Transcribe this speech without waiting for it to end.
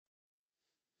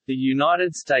The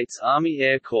United States Army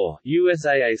Air Corps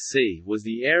 (USAAC) was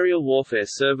the aerial warfare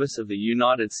service of the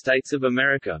United States of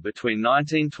America between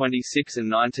 1926 and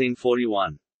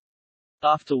 1941.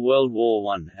 After World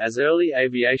War I, as early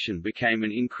aviation became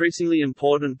an increasingly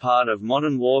important part of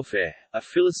modern warfare, a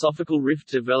philosophical rift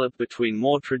developed between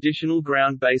more traditional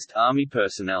ground-based Army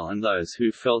personnel and those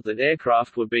who felt that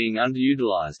aircraft were being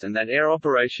underutilized and that air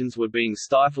operations were being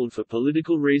stifled for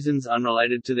political reasons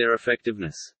unrelated to their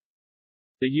effectiveness.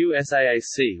 The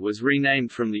USAAC was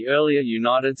renamed from the earlier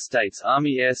United States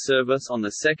Army Air Service on 2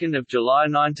 July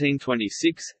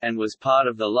 1926, and was part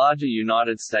of the larger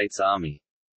United States Army.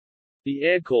 The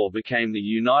Air Corps became the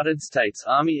United States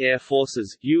Army Air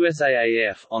Forces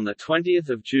 (USAAF) on 20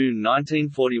 June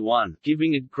 1941,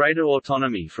 giving it greater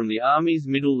autonomy from the Army's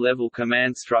middle-level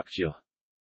command structure.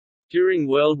 During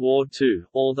World War II,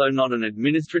 although not an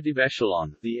administrative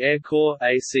echelon, the Air Corps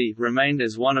AC remained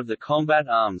as one of the combat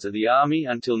arms of the Army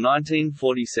until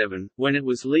 1947, when it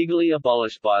was legally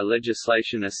abolished by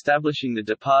legislation establishing the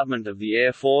Department of the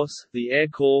Air Force. The Air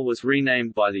Corps was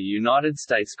renamed by the United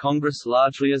States Congress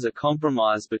largely as a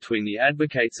compromise between the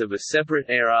advocates of a separate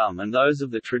air arm and those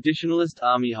of the traditionalist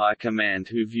Army High Command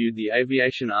who viewed the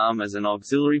aviation arm as an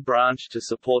auxiliary branch to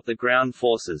support the ground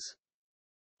forces.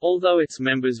 Although its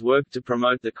members worked to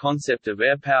promote the concept of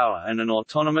air power and an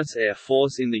autonomous air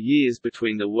force in the years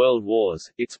between the World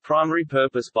Wars, its primary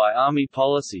purpose by Army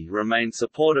policy remained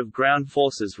support of ground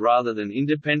forces rather than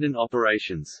independent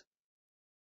operations.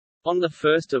 On 1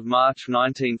 March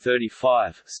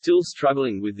 1935, still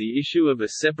struggling with the issue of a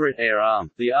separate air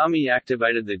arm, the Army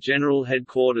activated the General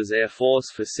Headquarters Air Force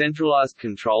for centralized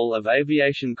control of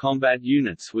aviation combat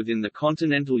units within the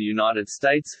continental United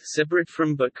States, separate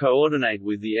from but coordinate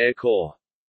with the Air Corps.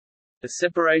 The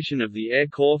separation of the Air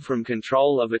Corps from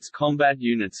control of its combat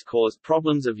units caused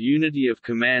problems of unity of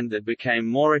command that became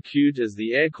more acute as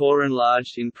the Air Corps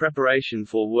enlarged in preparation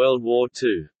for World War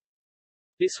II.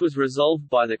 This was resolved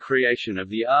by the creation of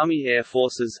the Army Air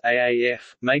Forces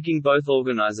 (AAF), making both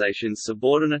organizations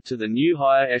subordinate to the new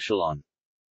higher echelon.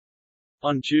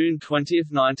 On June 20,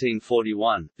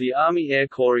 1941, the Army Air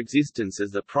Corps' existence as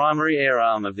the primary air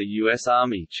arm of the U.S.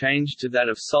 Army changed to that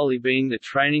of solely being the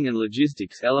training and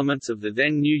logistics elements of the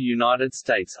then new United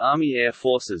States Army Air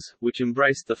Forces, which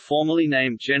embraced the formally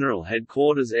named General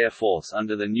Headquarters Air Force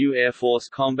under the new Air Force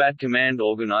Combat Command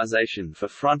Organization for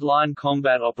frontline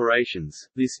combat operations.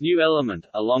 This new element,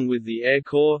 along with the Air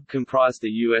Corps, comprised the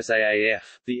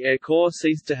USAAF. The Air Corps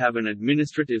ceased to have an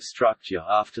administrative structure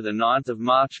after 9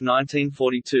 March 1942,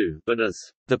 but as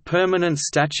the permanent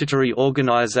statutory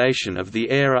organization of the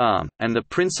Air Arm, and the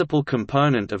principal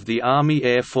component of the Army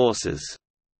Air Forces.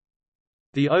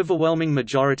 The overwhelming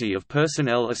majority of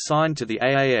personnel assigned to the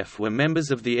AAF were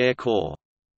members of the Air Corps.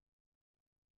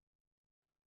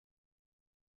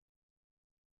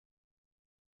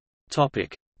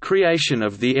 Creation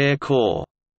of the Air Corps.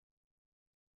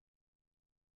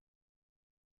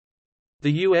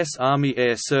 The U.S. Army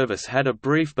Air Service had a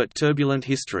brief but turbulent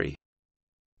history.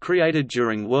 Created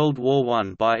during World War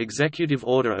I by executive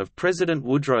order of President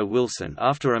Woodrow Wilson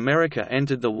after America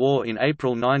entered the war in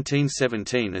April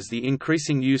 1917, as the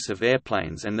increasing use of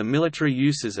airplanes and the military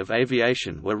uses of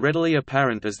aviation were readily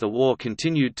apparent as the war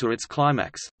continued to its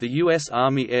climax, the U.S.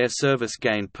 Army Air Service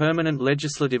gained permanent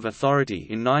legislative authority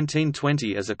in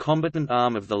 1920 as a combatant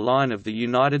arm of the line of the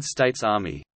United States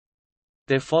Army.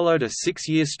 There followed a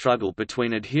 6-year struggle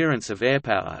between adherents of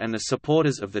airpower and the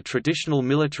supporters of the traditional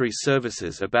military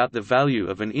services about the value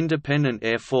of an independent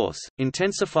air force,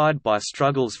 intensified by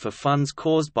struggles for funds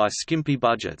caused by skimpy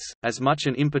budgets, as much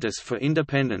an impetus for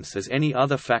independence as any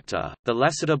other factor. The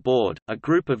Lassiter Board, a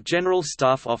group of General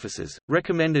Staff officers,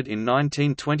 recommended in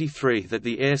 1923 that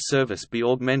the air service be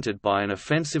augmented by an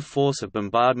offensive force of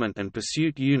bombardment and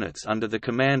pursuit units under the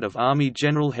command of Army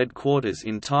General Headquarters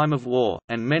in time of war,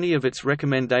 and many of its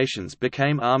recommendations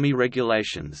became Army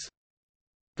regulations.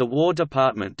 The War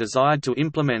Department desired to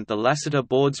implement the Lassiter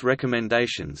Board's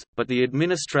recommendations, but the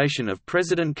administration of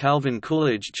President Calvin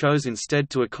Coolidge chose instead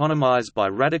to economize by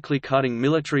radically cutting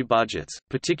military budgets,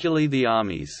 particularly the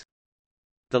Army's.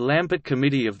 The Lampert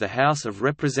Committee of the House of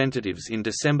Representatives in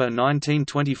December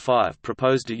 1925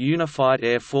 proposed a unified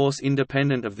Air Force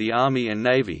independent of the Army and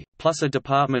Navy, plus a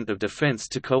Department of Defense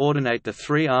to coordinate the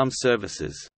three armed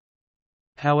services.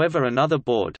 However, another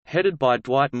board, headed by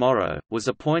Dwight Morrow, was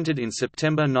appointed in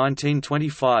September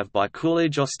 1925 by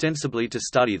Coolidge ostensibly to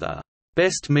study the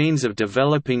best means of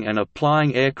developing and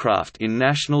applying aircraft in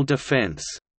national defense,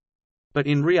 but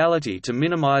in reality to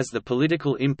minimize the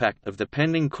political impact of the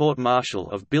pending court-martial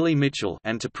of Billy Mitchell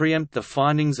and to preempt the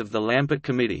findings of the Lampert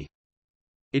Committee.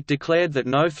 It declared that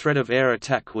no threat of air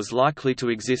attack was likely to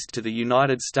exist to the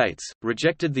United States,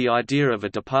 rejected the idea of a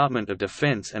Department of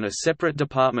Defense and a separate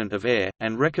Department of Air,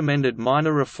 and recommended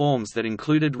minor reforms that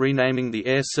included renaming the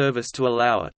Air Service to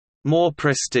allow it more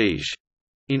prestige.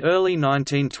 In early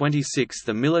 1926,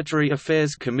 the Military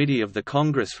Affairs Committee of the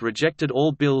Congress rejected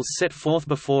all bills set forth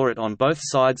before it on both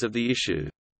sides of the issue.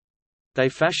 They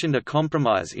fashioned a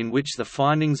compromise in which the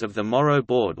findings of the Morrow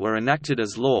Board were enacted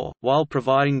as law, while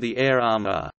providing the Air Arm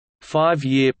a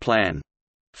 5-year plan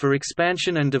for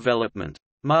expansion and development.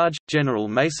 General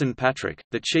Mason Patrick,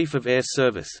 the Chief of Air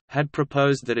Service, had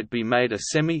proposed that it be made a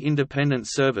semi-independent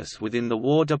service within the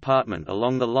War Department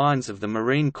along the lines of the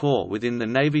Marine Corps within the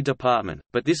Navy Department,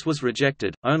 but this was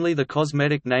rejected. Only the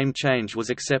cosmetic name change was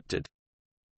accepted.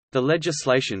 The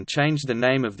legislation changed the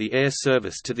name of the Air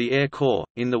Service to the Air Corps,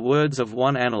 in the words of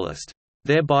one analyst,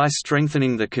 thereby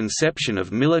strengthening the conception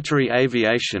of military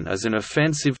aviation as an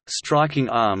offensive, striking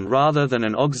arm rather than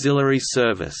an auxiliary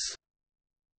service.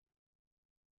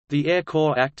 The Air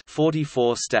Corps Act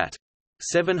 44 Stat.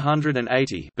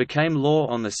 780 became law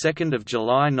on 2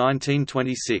 July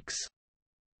 1926.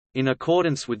 In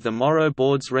accordance with the Morrow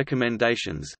Board's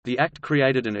recommendations, the Act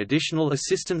created an additional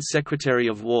Assistant Secretary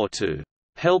of War to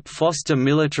help foster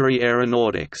military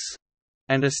aeronautics,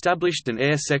 and established an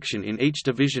air section in each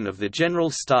division of the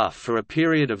General Staff for a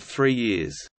period of 3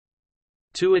 years.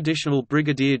 2 additional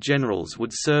brigadier generals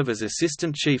would serve as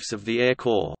assistant chiefs of the Air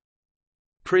Corps.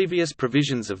 Previous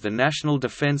provisions of the National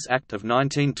Defense Act of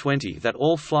 1920 that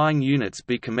all flying units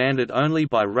be commanded only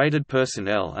by rated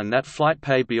personnel and that flight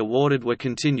pay be awarded were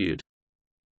continued.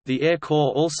 The Air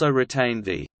Corps also retained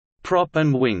the prop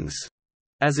and wings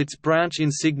as its branch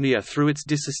insignia through its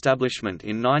disestablishment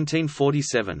in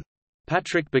 1947.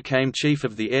 Patrick became Chief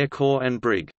of the Air Corps and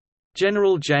Brig.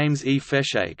 General James E.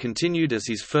 Fechet continued as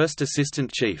his first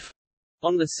Assistant Chief.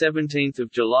 On 17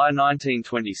 July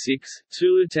 1926, 2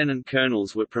 lieutenant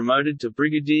colonels were promoted to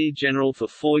brigadier general for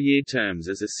 4-year terms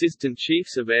as Assistant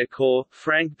Chiefs of Air Corps,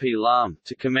 Frank P. Lamb,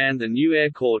 to command the new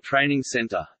Air Corps Training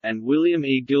Center, and William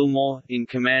E. Gilmore, in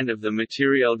command of the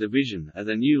Materiel Division, of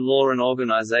the new Law and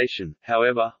Organization.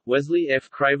 However, Wesley F.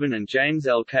 Craven and James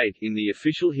L. Cate in the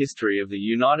Official History of the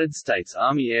United States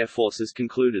Army Air Forces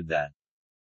concluded that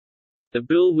the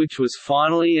bill which was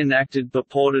finally enacted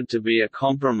purported to be a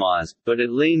compromise, but it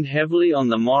leaned heavily on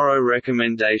the Morrow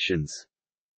recommendations.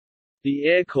 The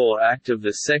Air Corps Act of 2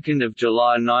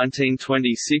 July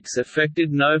 1926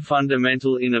 affected no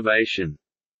fundamental innovation.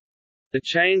 The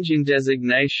change in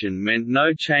designation meant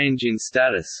no change in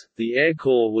status. The Air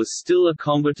Corps was still a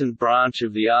combatant branch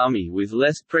of the Army with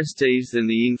less prestige than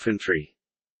the infantry.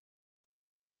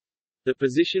 The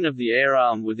position of the Air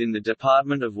Arm within the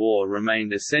Department of War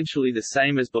remained essentially the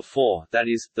same as before, that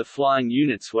is, the flying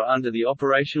units were under the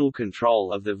operational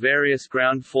control of the various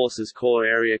Ground Forces Corps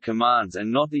area commands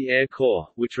and not the Air Corps,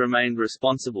 which remained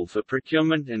responsible for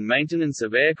procurement and maintenance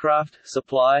of aircraft,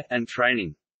 supply, and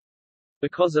training.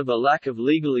 Because of a lack of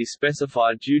legally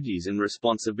specified duties and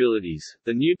responsibilities,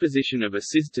 the new position of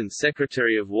Assistant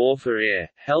Secretary of War for Air,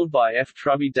 held by F.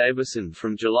 Trubby Davison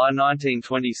from July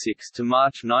 1926 to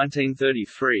March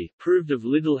 1933, proved of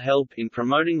little help in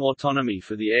promoting autonomy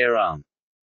for the Air Arm.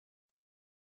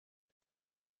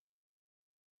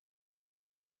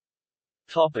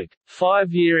 Topic: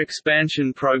 5-year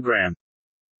expansion program.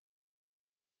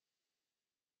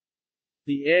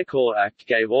 The Air Corps Act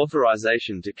gave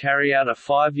authorization to carry out a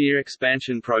 5-year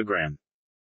expansion program.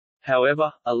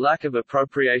 However, a lack of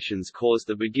appropriations caused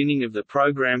the beginning of the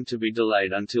program to be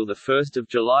delayed until 1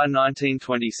 July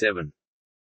 1927.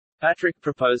 Patrick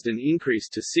proposed an increase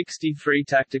to 63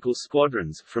 tactical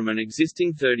squadrons, from an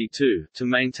existing 32, to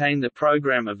maintain the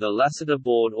program of the Lassiter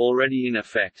Board already in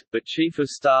effect, but Chief of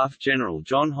Staff General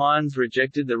John Hines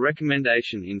rejected the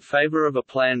recommendation in favor of a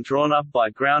plan drawn up by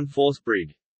Ground Force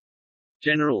Brig.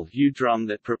 General Hugh Drum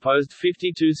that proposed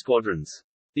 52 squadrons.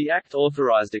 The Act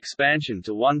authorized expansion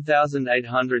to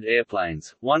 1,800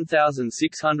 airplanes,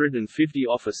 1,650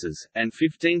 officers, and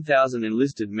 15,000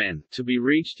 enlisted men, to be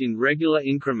reached in regular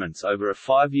increments over a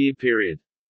 5-year period.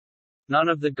 None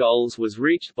of the goals was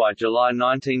reached by July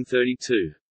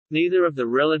 1932. Neither of the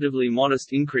relatively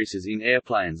modest increases in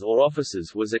airplanes or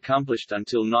officers was accomplished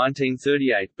until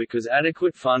 1938 because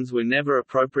adequate funds were never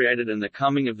appropriated, and the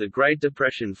coming of the Great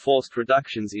Depression forced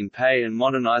reductions in pay and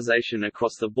modernization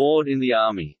across the board in the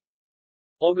Army.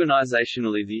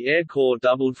 Organizationally, the Air Corps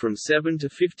doubled from 7 to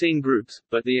 15 groups,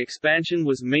 but the expansion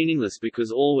was meaningless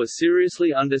because all were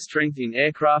seriously understrength in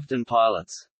aircraft and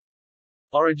pilots.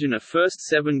 Origin of first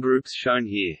 7 groups shown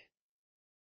here.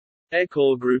 Air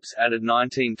Corps groups added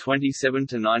 1927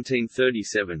 to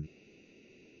 1937.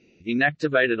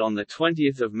 inactivated on 20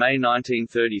 May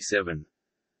 1937.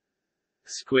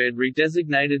 Squared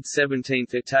redesignated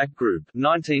 17th Attack Group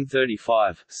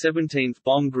 1935, 17th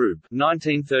Bomb Group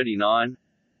 1939.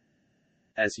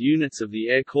 As units of the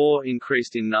Air Corps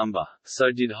increased in number,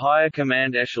 so did higher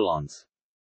command echelons.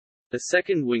 The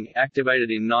Second Wing,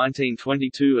 activated in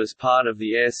 1922 as part of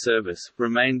the Air Service,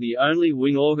 remained the only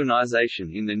wing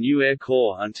organization in the new Air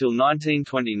Corps until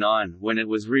 1929, when it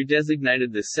was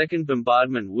redesignated the 2nd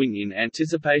Bombardment Wing in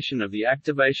anticipation of the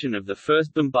activation of the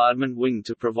 1st Bombardment Wing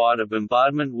to provide a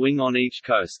bombardment wing on each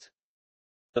coast.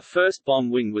 The 1st Bomb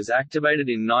Wing was activated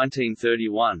in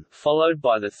 1931, followed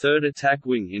by the 3rd Attack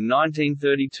Wing in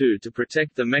 1932 to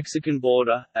protect the Mexican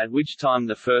border, at which time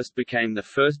the 1st became the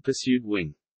 1st Pursuit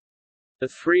Wing. The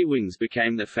three wings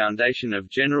became the foundation of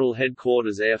General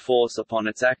Headquarters Air Force upon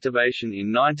its activation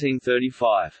in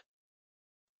 1935.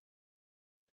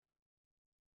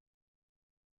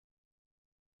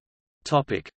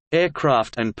 Topic: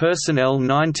 Aircraft and personnel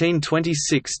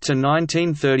 1926 to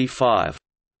 1935.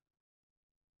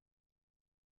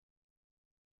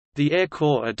 The Air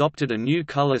Corps adopted a new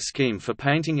color scheme for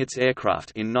painting its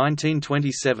aircraft in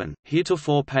 1927,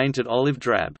 heretofore painted olive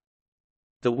drab.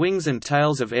 The wings and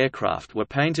tails of aircraft were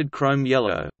painted chrome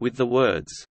yellow, with the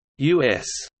words, U.S.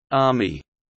 Army,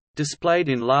 displayed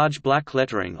in large black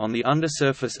lettering on the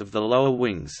undersurface of the lower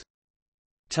wings.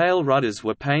 Tail rudders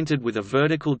were painted with a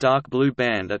vertical dark blue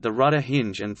band at the rudder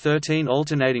hinge and 13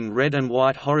 alternating red and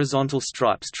white horizontal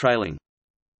stripes trailing.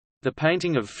 The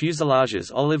painting of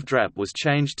fuselages olive drab was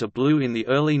changed to blue in the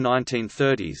early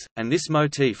 1930s, and this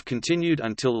motif continued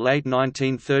until late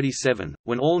 1937,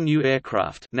 when all new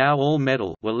aircraft, now all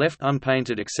metal, were left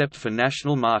unpainted except for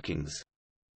national markings.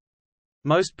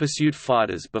 Most pursuit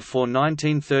fighters before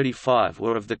 1935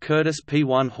 were of the Curtiss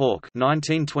P-1 Hawk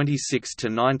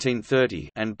 (1926–1930)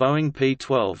 and Boeing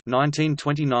P-12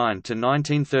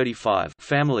 (1929–1935)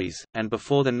 families, and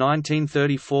before the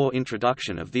 1934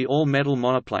 introduction of the all-metal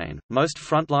monoplane, most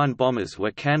frontline bombers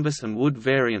were canvas and wood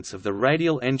variants of the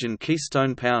radial engine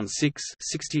Keystone Pound 6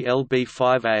 60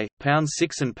 lb-5A, Pound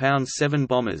 6 and Pound 7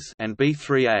 bombers, and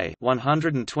B-3A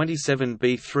 127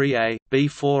 B-3A,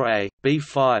 B-4A,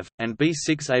 B-5, and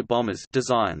B-6A bombers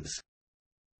designs.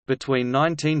 Between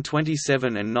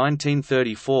 1927 and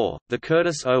 1934, the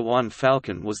Curtiss 01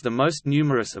 Falcon was the most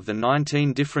numerous of the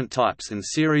 19 different types and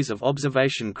series of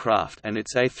observation craft, and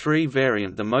its A-3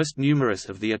 variant the most numerous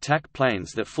of the attack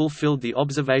planes that fulfilled the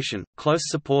observation, close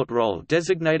support role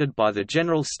designated by the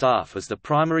General Staff as the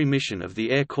primary mission of the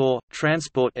Air Corps.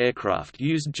 Transport aircraft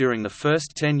used during the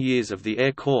first 10 years of the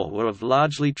Air Corps were of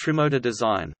largely trimotor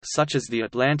design, such as the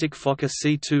Atlantic Fokker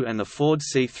C-2 and the Ford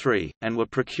C-3, and were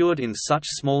procured in such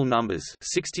small numbers,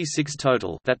 66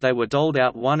 total, that they were doled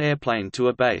out one airplane to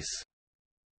a base.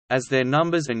 As their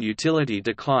numbers and utility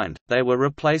declined, they were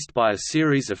replaced by a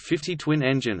series of 50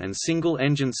 twin-engine and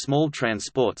single-engine small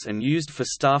transports and used for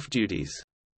staff duties.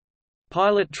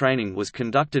 Pilot training was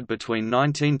conducted between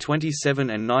 1927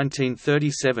 and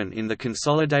 1937 in the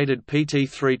consolidated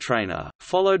PT-3 trainer,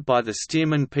 followed by the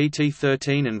Stearman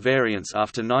PT-13 and variants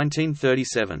after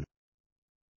 1937.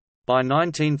 By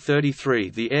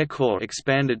 1933 the Air Corps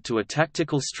expanded to a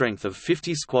tactical strength of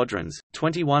 50 squadrons,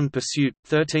 21 pursuit,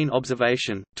 13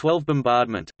 observation, 12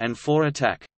 bombardment, and 4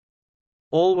 attack.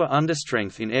 All were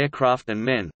understrength in aircraft and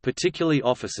men, particularly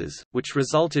officers, which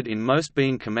resulted in most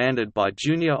being commanded by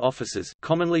junior officers,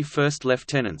 commonly first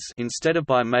lieutenants, instead of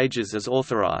by majors as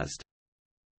authorized.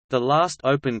 The last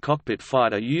open cockpit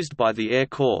fighter used by the Air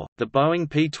Corps, the Boeing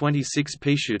P-26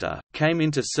 Peashooter, came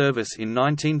into service in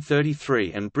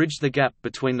 1933 and bridged the gap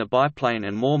between the biplane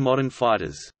and more modern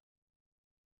fighters.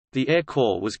 The Air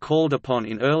Corps was called upon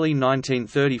in early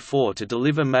 1934 to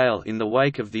deliver mail in the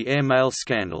wake of the air mail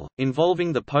scandal,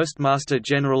 involving the Postmaster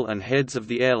General and heads of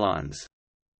the airlines.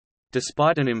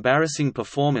 Despite an embarrassing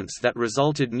performance that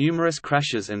resulted numerous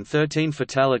crashes and 13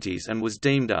 fatalities and was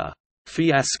deemed a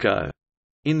fiasco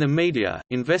in the media,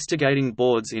 investigating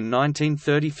boards in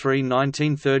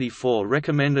 1933–1934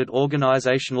 recommended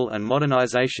organizational and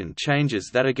modernization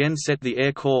changes that again set the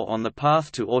Air Corps on the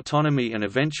path to autonomy and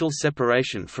eventual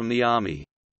separation from the Army.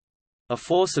 A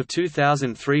force of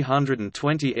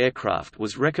 2,320 aircraft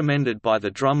was recommended by the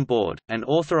Drum Board, and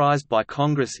authorized by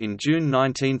Congress in June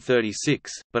 1936,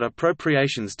 but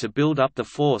appropriations to build up the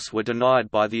force were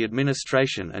denied by the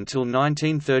administration until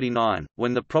 1939,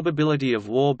 when the probability of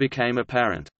war became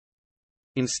apparent.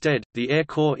 Instead, the Air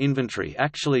Corps inventory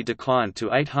actually declined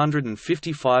to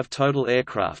 855 total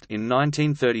aircraft in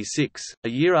 1936, a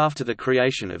year after the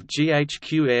creation of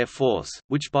GHQ Air Force,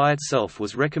 which by itself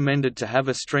was recommended to have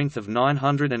a strength of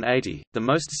 980. The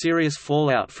most serious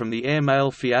fallout from the air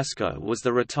mail fiasco was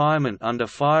the retirement under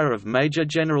fire of Major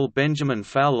General Benjamin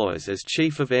Faulois as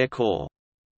Chief of Air Corps.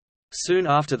 Soon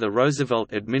after the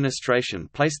Roosevelt administration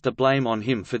placed the blame on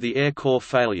him for the Air Corps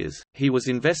failures, he was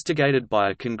investigated by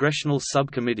a congressional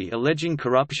subcommittee alleging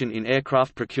corruption in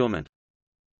aircraft procurement.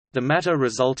 The matter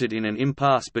resulted in an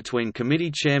impasse between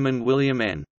committee chairman William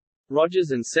N.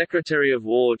 Rogers and Secretary of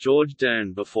War George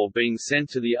Dern before being sent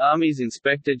to the Army's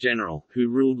Inspector General, who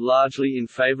ruled largely in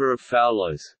favor of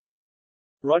Faulois.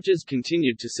 Rogers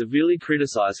continued to severely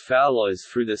criticize Faulois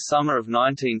through the summer of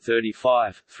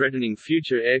 1935, threatening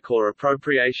future Air Corps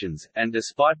appropriations, and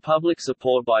despite public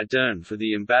support by Dern for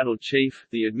the embattled chief,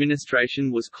 the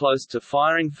administration was close to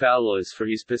firing Faulois for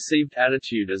his perceived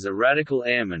attitude as a radical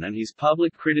airman and his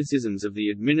public criticisms of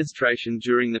the administration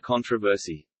during the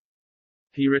controversy.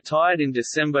 He retired in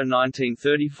December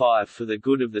 1935 for the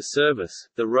good of the service.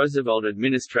 The Roosevelt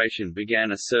administration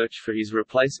began a search for his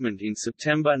replacement in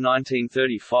September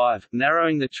 1935,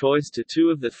 narrowing the choice to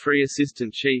two of the three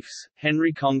assistant chiefs,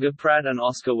 Henry Conger Pratt and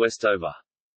Oscar Westover.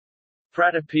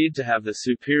 Pratt appeared to have the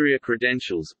superior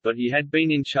credentials, but he had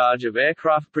been in charge of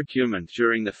aircraft procurement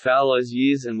during the Faulois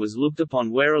years and was looked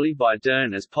upon warily by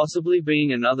Dern as possibly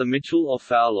being another Mitchell or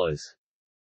Faulois.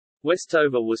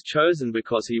 Westover was chosen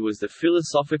because he was the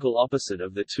philosophical opposite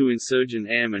of the two insurgent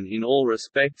airmen in all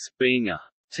respects, being a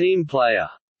team player.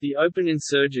 The open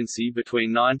insurgency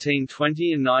between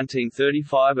 1920 and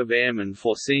 1935 of airmen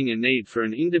foreseeing a need for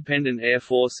an independent air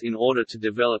force in order to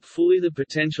develop fully the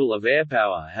potential of air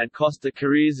power had cost the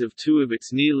careers of two of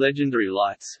its near-legendary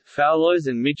lights, Faulois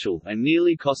and Mitchell, and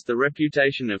nearly cost the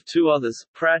reputation of two others,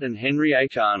 Pratt and Henry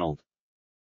H. Arnold.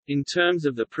 In terms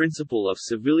of the principle of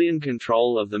civilian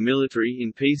control of the military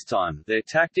in peacetime, their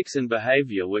tactics and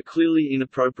behavior were clearly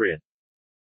inappropriate.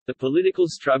 The political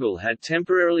struggle had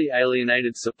temporarily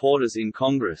alienated supporters in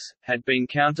Congress, had been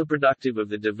counterproductive of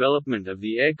the development of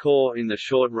the Air Corps in the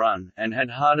short run, and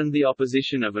had hardened the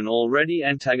opposition of an already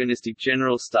antagonistic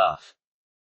general staff.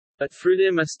 But through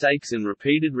their mistakes and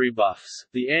repeated rebuffs,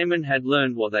 the airmen had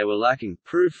learned what they were lacking,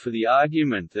 proof for the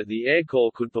argument that the Air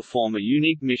Corps could perform a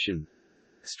unique mission,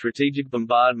 strategic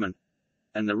bombardment,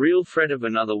 and the real threat of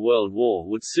another world war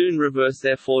would soon reverse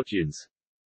their fortunes.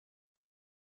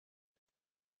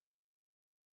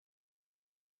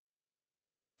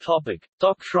 Topic: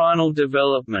 Doctrinal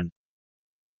development.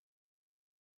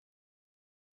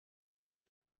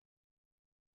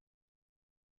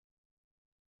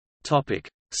 Topic: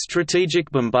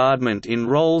 Strategic bombardment in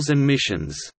roles and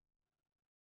missions.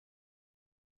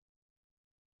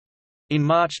 In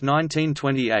March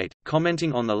 1928,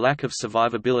 commenting on the lack of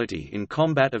survivability in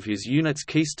combat of his unit's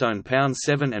Keystone Pound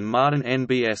 7 and Martin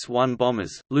NBS-1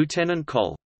 bombers, Lieutenant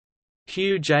Col.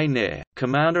 Hugh J. Nair,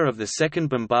 commander of the 2nd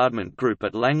Bombardment Group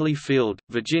at Langley Field,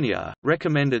 Virginia,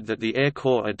 recommended that the Air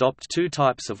Corps adopt two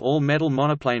types of all-metal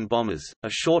monoplane bombers, a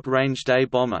short-range day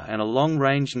bomber and a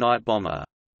long-range night bomber.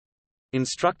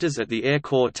 Instructors at the Air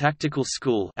Corps Tactical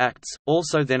School (ACTS),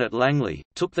 also then at Langley,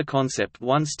 took the concept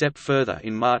one step further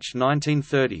in March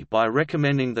 1930 by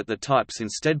recommending that the types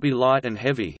instead be light and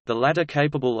heavy, the latter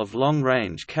capable of long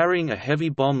range carrying a heavy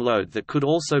bomb load that could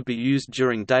also be used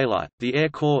during daylight. The Air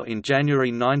Corps in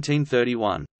January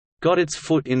 1931 got its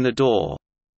foot in the door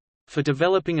for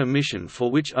developing a mission for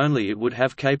which only it would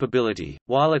have capability,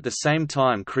 while at the same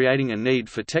time creating a need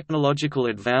for technological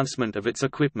advancement of its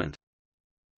equipment.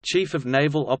 Chief of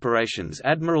Naval Operations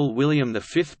Admiral William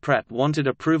V. Pratt wanted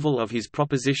approval of his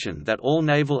proposition that all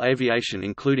naval aviation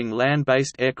including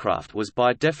land-based aircraft was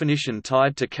by definition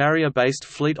tied to carrier-based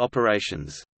fleet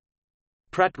operations.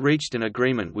 Pratt reached an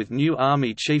agreement with new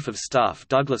Army Chief of Staff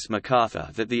Douglas MacArthur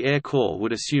that the Air Corps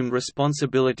would assume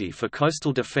responsibility for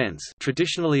coastal defense,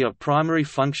 traditionally a primary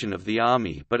function of the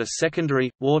Army but a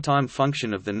secondary, wartime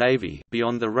function of the Navy,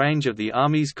 beyond the range of the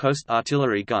Army's coast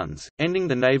artillery guns, ending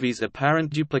the Navy's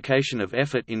apparent duplication of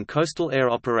effort in coastal air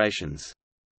operations.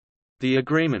 The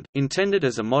agreement, intended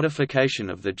as a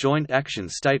modification of the Joint Action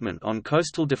Statement on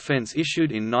Coastal Defense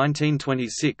issued in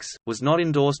 1926, was not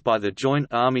endorsed by the Joint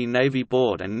Army-Navy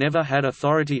Board and never had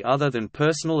authority other than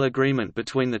personal agreement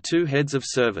between the two heads of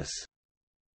service.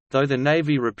 Though the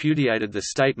Navy repudiated the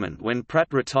statement when Pratt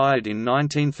retired in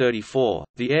 1934,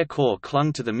 the Air Corps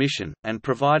clung to the mission, and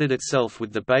provided itself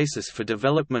with the basis for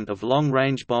development of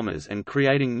long-range bombers and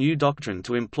creating new doctrine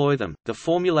to employ them. The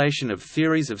formulation of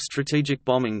theories of strategic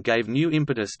bombing gave new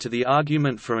impetus to the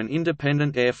argument for an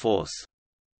independent air force.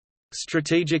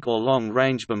 Strategic or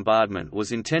long-range bombardment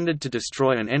was intended to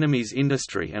destroy an enemy's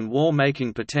industry and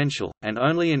war-making potential, and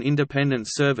only an independent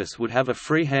service would have a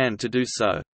free hand to do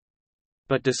so.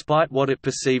 But despite what it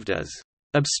perceived as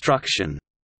obstruction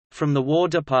from the War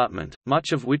Department,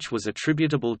 much of which was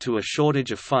attributable to a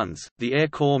shortage of funds, the Air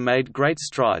Corps made great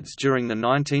strides during the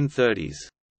 1930s.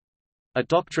 A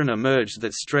doctrine emerged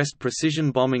that stressed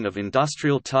precision bombing of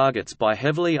industrial targets by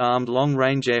heavily armed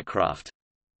long-range aircraft.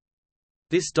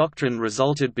 This doctrine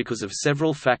resulted because of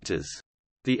several factors.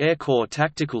 The Air Corps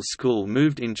Tactical School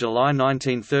moved in July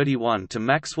 1931 to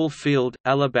Maxwell Field,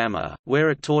 Alabama, where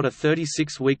it taught a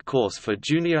 36-week course for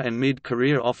junior and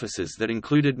mid-career officers that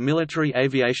included military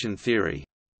aviation theory.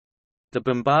 The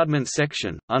bombardment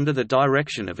section, under the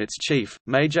direction of its chief,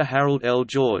 Major Harold L.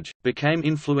 George, became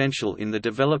influential in the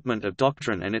development of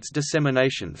doctrine and its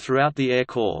dissemination throughout the Air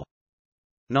Corps.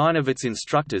 9 of its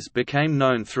instructors became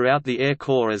known throughout the Air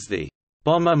Corps as the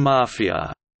Bomber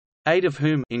Mafia, 8 of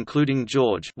whom, including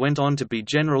George, went on to be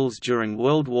generals during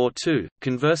World War II.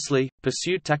 Conversely,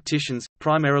 pursuit tacticians,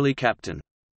 primarily Captain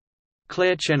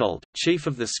Claire Chennault, chief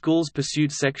of the school's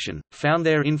pursuit section, found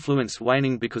their influence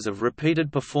waning because of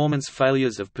repeated performance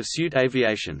failures of pursuit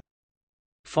aviation.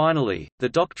 Finally, the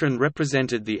doctrine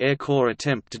represented the Air Corps'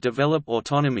 attempt to develop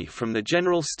autonomy from the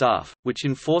General Staff, which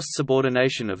enforced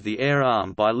subordination of the air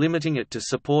arm by limiting it to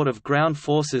support of ground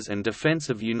forces and defense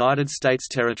of United States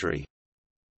territory.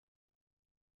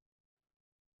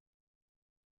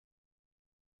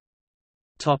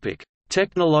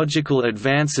 Technological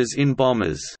advances in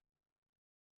bombers.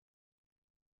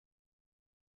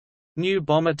 New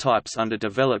bomber types under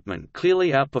development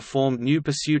clearly outperformed new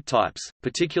pursuit types,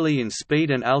 particularly in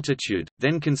speed and altitude,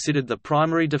 then considered the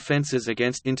primary defenses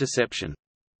against interception.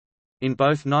 In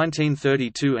both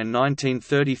 1932 and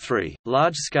 1933,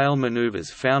 large-scale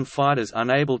maneuvers found fighters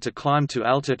unable to climb to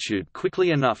altitude quickly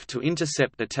enough to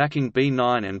intercept attacking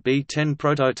B-9 and B-10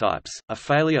 prototypes, a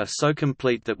failure so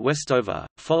complete that Westover,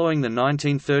 following the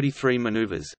 1933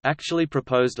 maneuvers, actually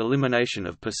proposed elimination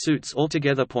of pursuits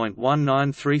altogether.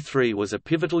 1933 was a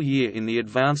pivotal year in the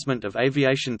advancement of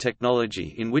aviation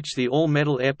technology in which the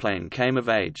all-metal airplane came of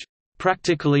age,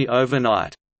 practically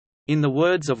overnight. In the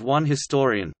words of one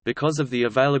historian, because of the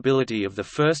availability of the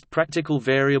first practical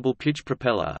variable pitch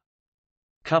propeller,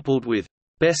 coupled with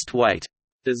best weight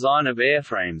design of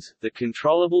airframes, the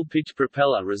controllable pitch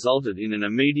propeller resulted in an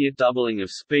immediate doubling of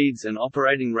speeds and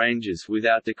operating ranges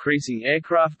without decreasing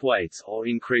aircraft weights or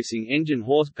increasing engine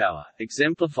horsepower,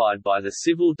 exemplified by the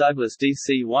civil Douglas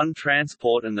DC-1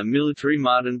 transport and the military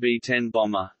Martin B-10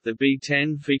 bomber. The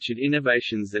B-10 featured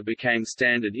innovations that became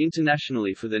standard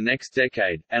internationally for the next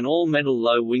decade: an all-metal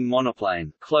low-wing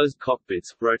monoplane, closed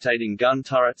cockpits, rotating gun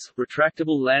turrets,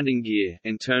 retractable landing gear,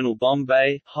 internal bomb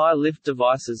bay, high-lift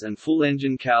devices and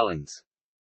full-engine cowlings.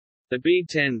 The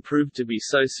B-10 proved to be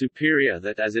so superior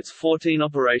that as its 14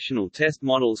 operational test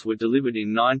models were delivered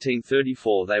in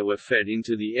 1934 they were fed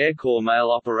into the Air Corps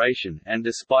mail operation, and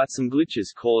despite some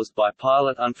glitches caused by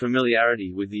pilot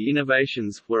unfamiliarity with the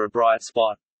innovations, were a bright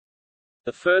spot.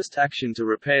 The first action to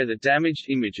repair the damaged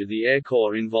image of the Air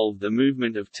Corps involved the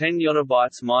movement of 10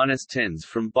 Yottabytes-10s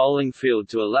from Bowling Field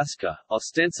to Alaska,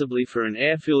 ostensibly for an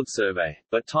airfield survey,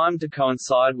 but timed to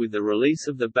coincide with the release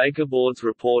of the Baker Board's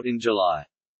report in July.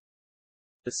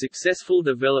 The successful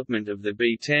development of the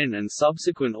B-10 and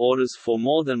subsequent orders for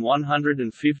more than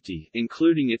 150,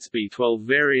 including its B-12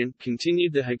 variant,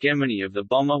 continued the hegemony of the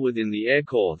bomber within the Air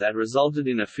Corps that resulted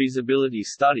in a feasibility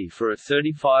study for a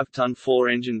 35-ton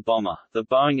 4-engine bomber, the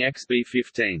Boeing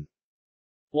XB-15.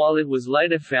 While it was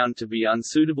later found to be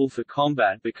unsuitable for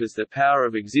combat because the power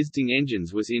of existing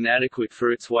engines was inadequate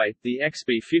for its weight, the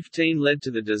XB-15 led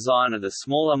to the design of the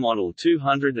smaller Model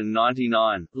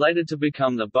 299, later to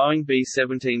become the Boeing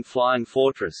B-17 Flying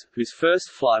Fortress, whose first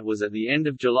flight was at the end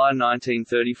of July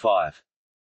 1935.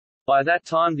 By that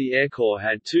time the Air Corps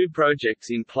had 2 projects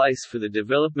in place for the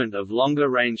development of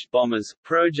longer-ranged bombers: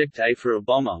 Project A for a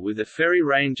bomber with a ferry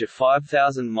range of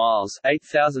 5,000 miles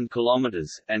 (8,000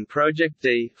 kilometers), and Project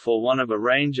D for one of a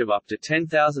range of up to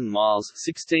 10,000 miles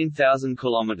 (16,000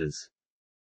 kilometers).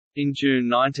 In June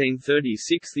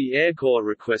 1936 the Air Corps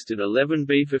requested 11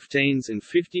 B-15s and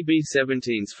 50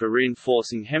 B-17s for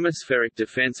reinforcing hemispheric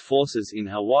defense forces in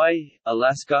Hawaii,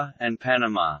 Alaska, and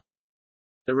Panama.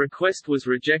 The request was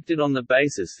rejected on the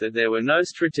basis that there were no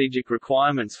strategic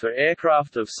requirements for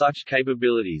aircraft of such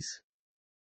capabilities.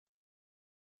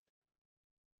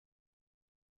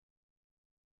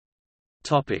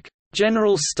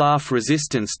 General Staff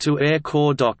resistance to Air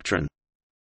Corps doctrine.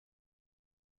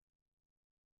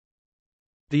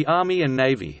 The Army and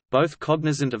Navy, both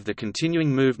cognizant of the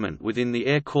continuing movement within the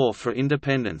Air Corps for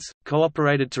independence,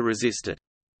 cooperated to resist it.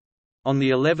 On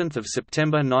the 11th of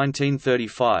September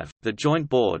 1935, the Joint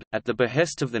Board, at the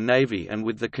behest of the Navy and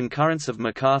with the concurrence of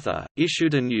MacArthur,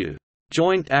 issued a new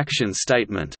Joint Action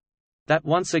Statement that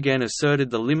once again asserted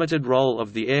the limited role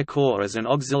of the Air Corps as an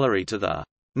auxiliary to the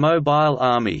Mobile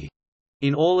Army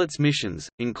in all its missions,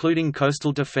 including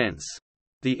coastal defense.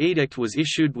 The edict was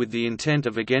issued with the intent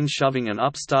of again shoving an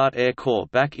upstart Air Corps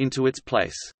back into its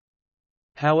place.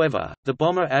 However, the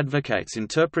bomber advocates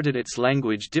interpreted its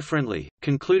language differently,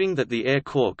 concluding that the Air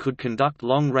Corps could conduct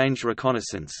long-range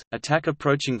reconnaissance, attack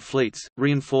approaching fleets,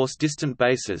 reinforce distant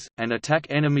bases, and attack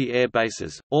enemy air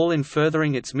bases, all in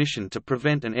furthering its mission to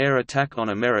prevent an air attack on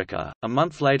America. A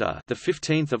month later, the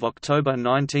 15th of October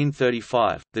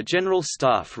 1935, the General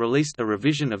Staff released a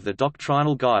revision of the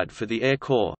Doctrinal Guide for the Air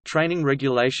Corps, Training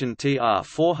Regulation TR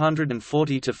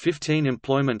 440-15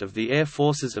 employment of the Air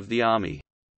Forces of the Army.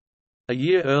 A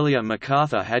year earlier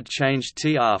MacArthur had changed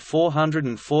TR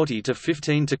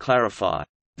 440-15 to clarify,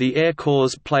 "...the Air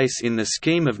Corps' place in the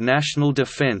scheme of national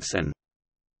defense and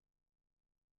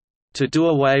to do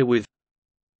away with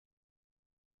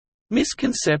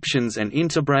misconceptions and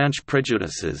interbranch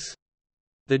prejudices."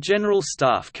 The General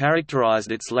Staff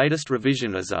characterized its latest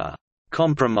revision as a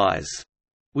 "...compromise."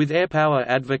 With airpower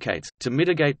advocates, to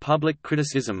mitigate public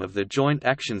criticism of the Joint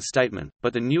Action Statement,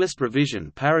 but the newest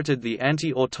revision parroted the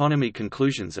anti-autonomy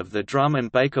conclusions of the Drum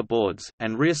and Baker boards,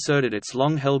 and reasserted its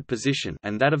long-held position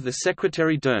and that of the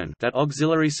Secretary Dern that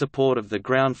auxiliary support of the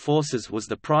ground forces was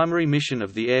the primary mission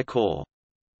of the Air Corps.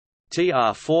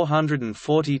 TR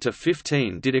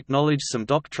 440-15 did acknowledge some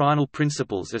doctrinal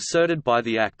principles asserted by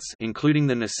the Acts, including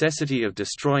the necessity of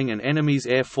destroying an enemy's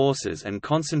air forces and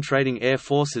concentrating air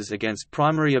forces against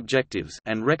primary objectives,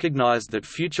 and recognized that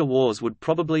future wars would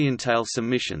probably entail some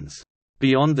missions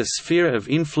beyond the sphere of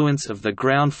influence of the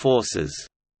ground forces.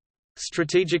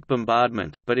 Strategic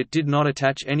bombardment, but it did not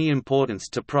attach any importance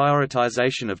to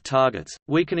prioritization of targets,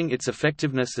 weakening its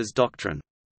effectiveness as doctrine.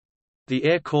 The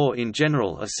Air Corps in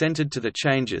general assented to the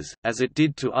changes, as it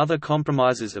did to other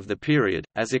compromises of the period,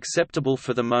 as acceptable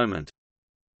for the moment.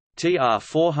 TR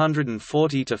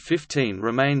 440-15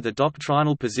 remained the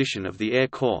doctrinal position of the Air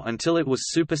Corps until it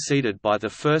was superseded by the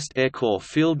First Air Corps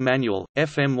Field Manual,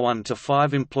 FM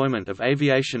 1-5 Employment of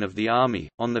Aviation of the Army.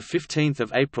 On 15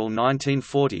 April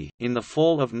 1940, in the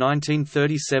fall of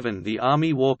 1937 the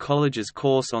Army War College's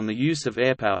course on the use of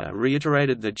airpower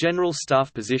reiterated the General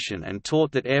Staff position and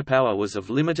taught that airpower was of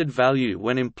limited value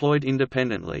when employed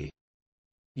independently.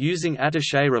 Using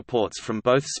attaché reports from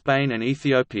both Spain and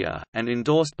Ethiopia, and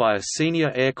endorsed by a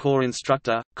senior Air Corps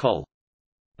instructor, Col.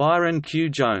 Byron Q.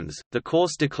 Jones, the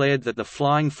course declared that the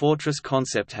Flying Fortress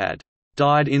concept had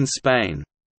 «died in Spain»,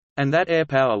 and that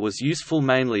airpower was useful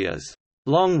mainly as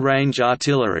 «long-range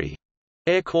artillery».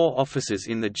 Air Corps officers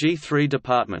in the G3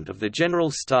 Department of the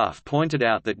General Staff pointed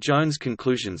out that Jones'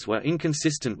 conclusions were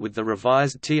inconsistent with the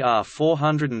revised TR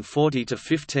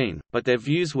 440-15, but their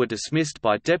views were dismissed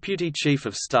by Deputy Chief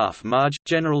of Staff Marg.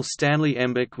 General Stanley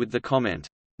Embick with the comment,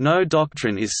 "No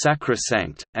doctrine is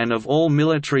sacrosanct, and of all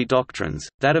military doctrines,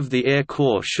 that of the Air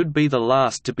Corps should be the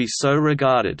last to be so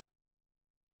regarded."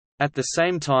 At the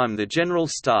same time the General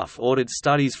Staff ordered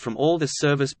studies from all the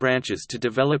service branches to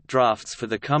develop drafts for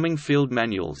the coming field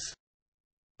manuals.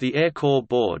 The Air Corps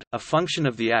Board, a function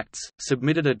of the Acts,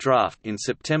 submitted a draft in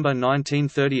September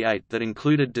 1938 that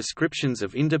included descriptions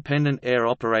of independent air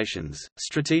operations,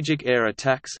 strategic air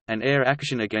attacks, and air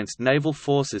action against naval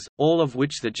forces, all of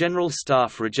which the General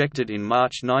Staff rejected in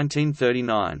March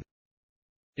 1939.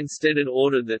 Instead it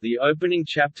ordered that the opening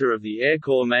chapter of the Air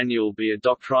Corps Manual be a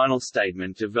doctrinal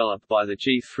statement developed by the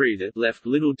G3 that left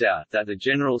little doubt that the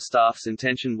General Staff's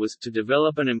intention was to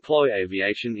develop and employ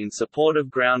aviation in support of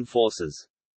ground forces.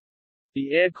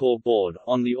 The Air Corps Board,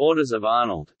 on the orders of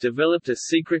Arnold, developed a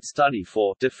secret study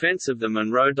for defense of the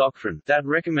Monroe Doctrine that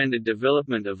recommended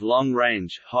development of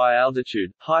long-range,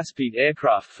 high-altitude, high-speed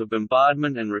aircraft for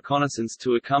bombardment and reconnaissance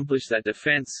to accomplish that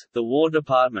defense. The War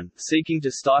Department, seeking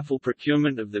to stifle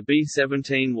procurement of the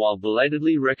B-17 while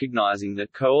belatedly recognizing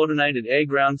that coordinated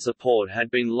air-ground support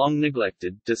had been long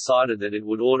neglected, decided that it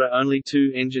would order only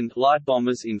two-engined light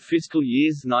bombers in fiscal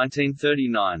years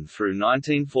 1939 through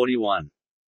 1941.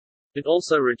 It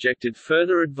also rejected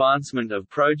further advancement of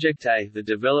Project A, the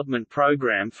development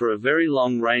program for a very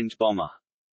long-range bomber.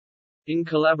 In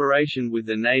collaboration with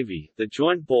the Navy, the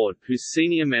Joint Board, whose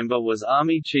senior member was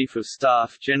Army Chief of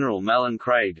Staff General Malin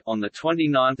Craig, on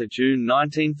 29 June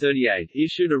 1938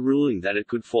 issued a ruling that it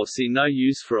could foresee no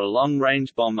use for a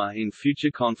long-range bomber in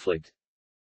future conflict.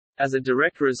 As a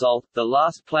direct result, the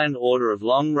last planned order of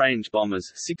long-range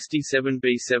bombers 67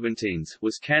 B-17s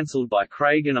was cancelled by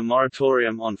Craig and a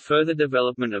moratorium on further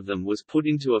development of them was put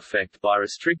into effect by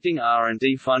restricting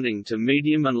R&D funding to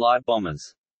medium and light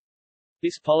bombers.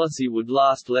 This policy would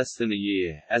last less than a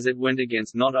year, as it went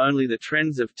against not only the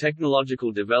trends of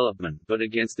technological development but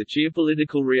against the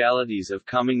geopolitical realities of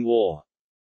coming war.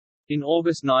 In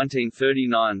August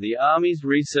 1939 the Army's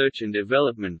Research and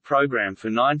Development Program for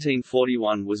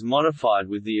 1941 was modified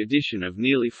with the addition of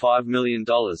nearly $5 million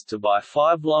to buy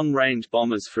 5 long-range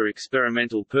bombers for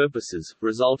experimental purposes,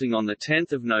 resulting on 10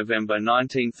 November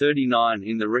 1939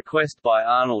 in the request by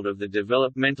Arnold of the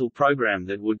developmental program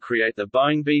that would create the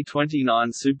Boeing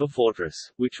B-29 Superfortress,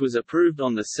 which was approved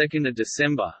on 2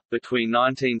 December. Between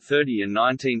 1930 and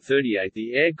 1938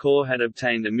 the Air Corps had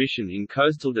obtained a mission in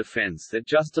coastal defense that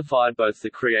justified both the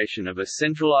creation of a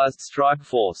centralized strike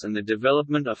force and the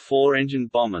development of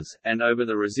 4-engined bombers, and over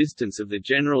the resistance of the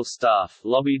General Staff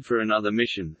lobbied for another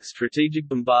mission, strategic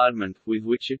bombardment, with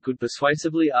which it could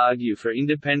persuasively argue for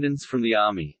independence from the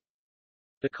Army.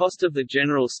 The cost of the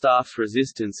General Staff's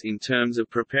resistance in terms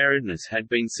of preparedness had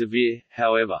been severe,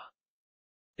 however.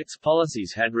 Its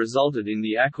policies had resulted in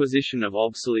the acquisition of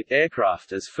obsolete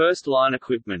aircraft as first-line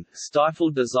equipment,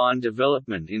 stifled design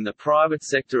development in the private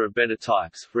sector of better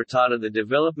types, retarded the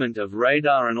development of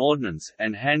radar and ordnance,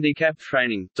 and handicapped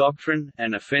training, doctrine,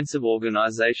 and offensive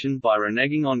organization by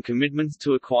reneging on commitments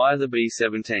to acquire the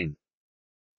B-17.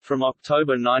 From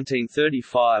October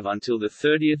 1935 until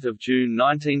 30 June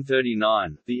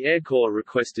 1939, the Air Corps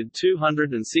requested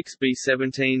 206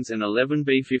 B-17s and 11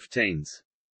 B-15s.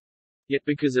 Yet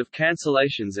because of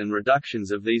cancellations and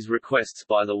reductions of these requests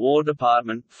by the War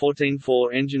Department, 14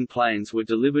 4-engine planes were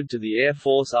delivered to the Air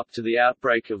Force up to the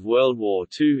outbreak of World War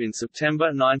II in September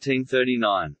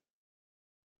 1939.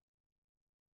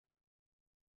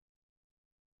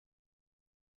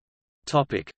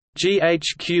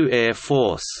 GHQ Air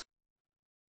Force.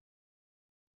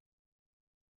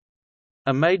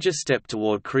 A major step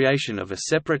toward creation of a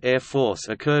separate Air Force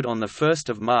occurred on 1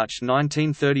 March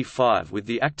 1935 with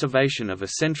the activation of a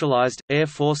centralized, Air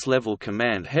Force-level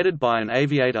command headed by an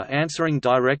aviator answering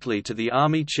directly to the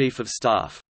Army Chief of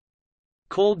Staff.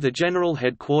 Called the General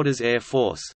Headquarters Air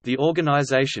Force, the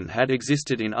organization had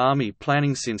existed in Army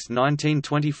planning since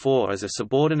 1924 as a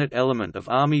subordinate element of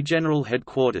Army General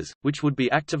Headquarters, which would be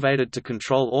activated to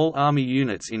control all Army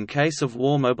units in case of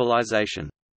war mobilization.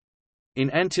 In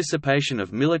anticipation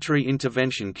of military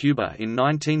intervention Cuba in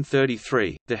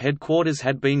 1933, the headquarters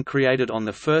had been created on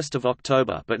 1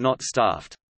 October but not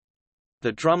staffed.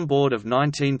 The Drum Board of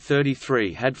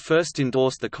 1933 had first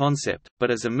endorsed the concept, but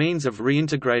as a means of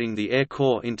reintegrating the Air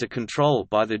Corps into control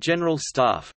by the General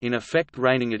Staff, in effect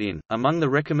reining it in. Among the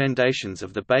recommendations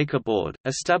of the Baker Board,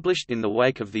 established in the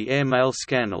wake of the air mail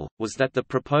scandal, was that the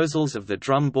proposals of the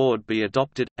Drum Board be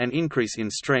adopted, an increase in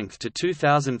strength to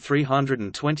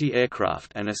 2,320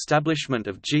 aircraft and establishment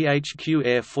of GHQ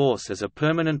Air Force as a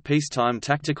permanent peacetime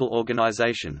tactical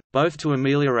organization, both to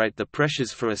ameliorate the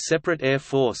pressures for a separate air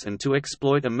force and to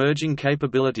exploit emerging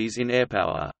capabilities in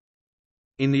airpower.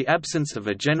 In the absence of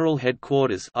a general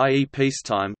headquarters, i.e.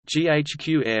 peacetime,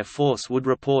 GHQ Air Force would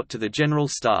report to the General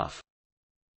Staff.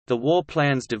 The War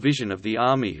Plans Division of the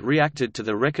Army reacted to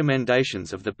the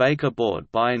recommendations of the Baker Board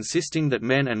by insisting that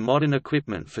men and modern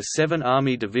equipment for 7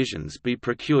 Army divisions be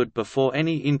procured before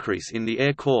any increase in the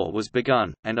Air Corps was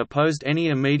begun, and opposed any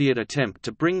immediate attempt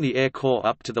to bring the Air Corps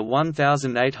up to the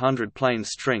 1,800 plane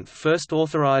strength first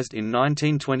authorized in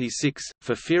 1926,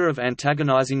 for fear of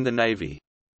antagonizing the Navy.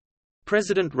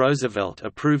 President Roosevelt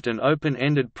approved an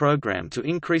open-ended program to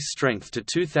increase strength to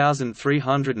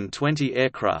 2,320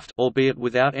 aircraft, albeit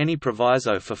without any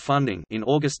proviso for funding, in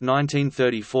August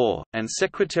 1934, and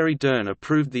Secretary Dern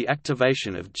approved the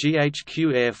activation of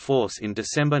GHQ Air Force in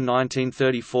December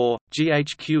 1934.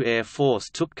 GHQ Air Force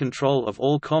took control of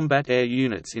all combat air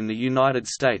units in the United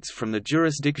States from the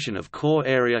jurisdiction of Corps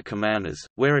Area Commanders,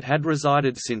 where it had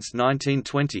resided since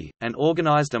 1920, and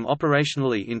organized them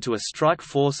operationally into a strike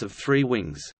force of 3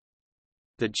 wings.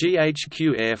 The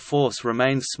GHQ Air Force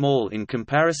remains small in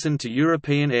comparison to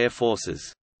European air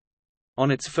forces. On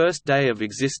its first day of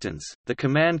existence, the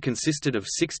command consisted of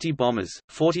 60 bombers,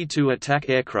 42 attack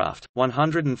aircraft,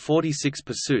 146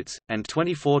 pursuits, and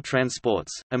 24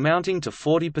 transports, amounting to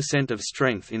 40% of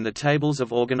strength in the tables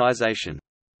of organization.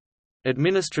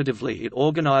 Administratively it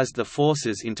organized the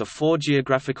forces into 4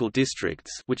 geographical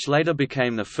districts, which later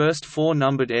became the first 4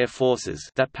 numbered air forces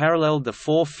that paralleled the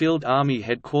 4 Field Army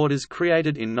headquarters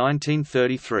created in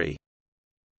 1933.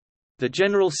 The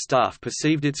General Staff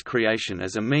perceived its creation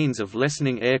as a means of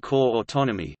lessening Air Corps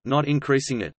autonomy, not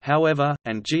increasing it, however,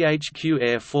 and GHQ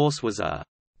Air Force was a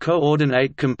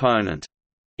coordinate component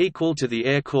equal to the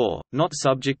Air Corps, not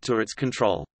subject to its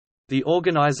control. The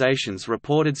organizations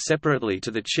reported separately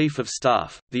to the Chief of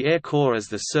Staff, the Air Corps as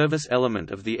the service element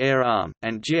of the Air Arm,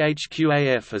 and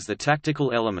GHQ-AF as the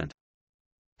tactical element.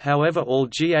 However, all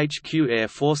GHQ Air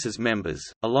Forces members,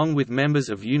 along with members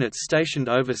of units stationed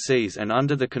overseas and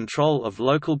under the control of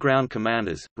local ground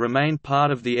commanders, remained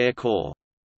part of the Air Corps.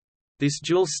 This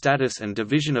dual status and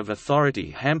division of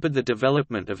authority hampered the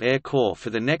development of Air Corps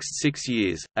for the next 6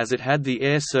 years, as it had the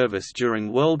air service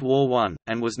during World War I,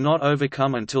 and was not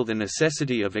overcome until the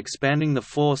necessity of expanding the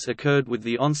force occurred with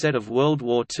the onset of World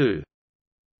War II.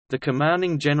 The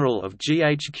commanding general of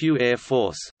GHQ Air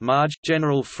Force, Marge,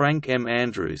 General Frank M.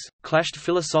 Andrews, clashed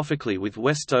philosophically with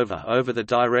Westover over the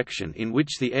direction in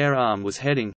which the Air Arm was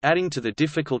heading, adding to the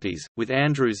difficulties, with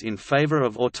Andrews in favor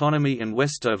of autonomy and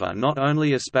Westover not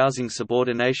only espousing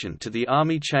subordination to the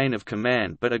Army chain of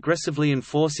command but aggressively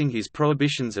enforcing his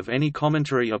prohibitions of any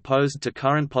commentary opposed to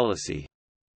current policy.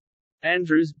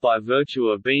 Andrews, by virtue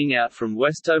of being out from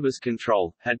Westover's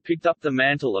control, had picked up the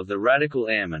mantle of the radical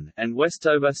airman, and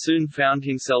Westover soon found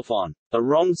himself on the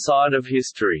wrong side of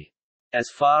history.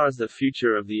 As far as the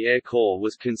future of the Air Corps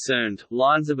was concerned,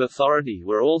 lines of authority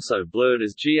were also blurred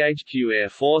as GHQ Air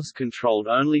Force controlled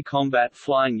only combat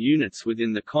flying units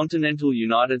within the continental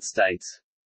United States.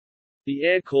 The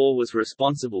Air Corps was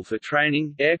responsible for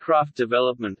training, aircraft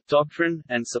development, doctrine,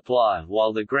 and supply,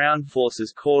 while the Ground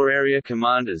Forces Corps area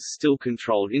commanders still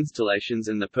controlled installations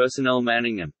and the personnel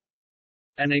manning them.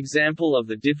 An example of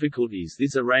the difficulties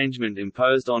this arrangement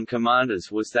imposed on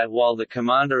commanders was that while the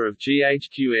commander of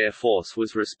GHQ Air Force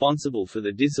was responsible for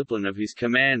the discipline of his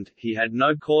command, he had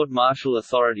no court-martial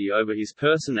authority over his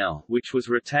personnel, which was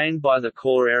retained by the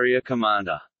Corps area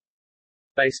commander.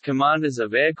 Base commanders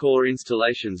of Air Corps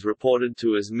installations reported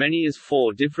to as many as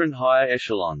 4 different higher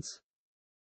echelons.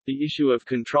 The issue of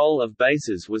control of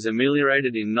bases was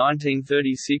ameliorated in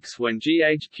 1936 when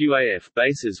GHQ-AF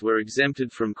bases were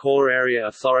exempted from Corps area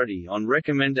authority on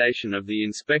recommendation of the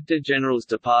Inspector General's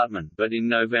Department, but in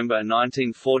November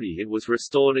 1940 it was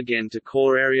restored again to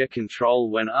Corps area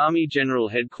control when Army General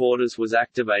Headquarters was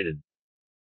activated.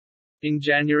 In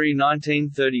January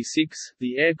 1936,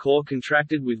 the Air Corps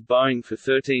contracted with Boeing for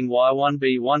 13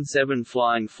 Y-1B-17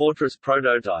 Flying Fortress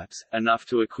prototypes, enough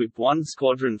to equip one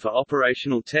squadron for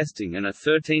operational testing and a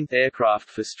 13th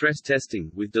aircraft for stress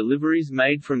testing, with deliveries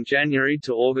made from January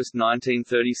to August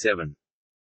 1937.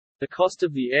 The cost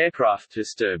of the aircraft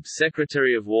disturbed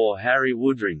Secretary of War Harry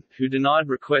Woodring, who denied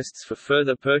requests for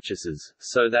further purchases,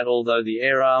 so that although the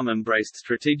Air Arm embraced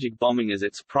strategic bombing as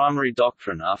its primary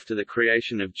doctrine after the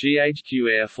creation of GHQ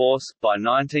Air Force, by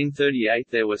 1938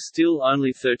 there were still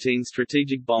only 13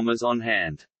 strategic bombers on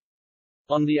hand.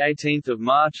 On 18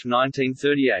 March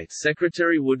 1938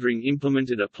 Secretary Woodring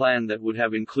implemented a plan that would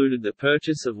have included the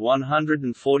purchase of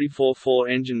 144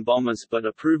 four-engine bombers, but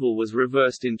approval was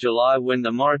reversed in July when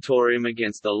the moratorium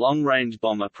against the long-range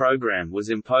bomber program was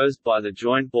imposed by the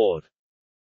Joint Board.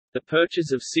 The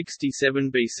purchase of 67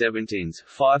 B-17s,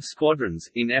 5 squadrons,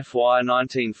 in FY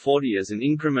 1940 as an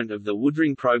increment of the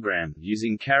Woodring program,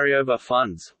 using carryover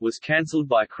funds, was cancelled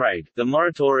by Craig. The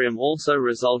moratorium also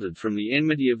resulted from the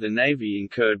enmity of the Navy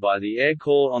incurred by the Air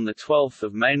Corps on 12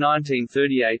 May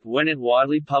 1938 when it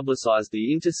widely publicized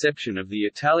the interception of the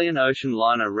Italian ocean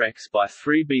liner Rex by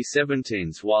 3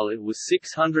 B-17s while it was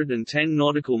 610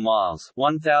 nautical miles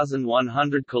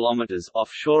 1,100 kilometers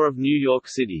offshore of New York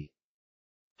City.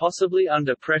 Possibly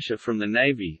under pressure from the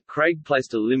Navy, Craig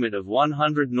placed a limit of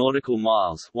 100 nautical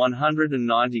miles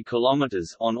 190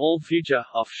 kilometers on all future,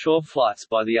 offshore flights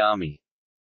by the Army.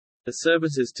 The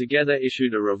services together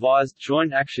issued a revised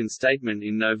Joint Action Statement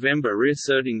in November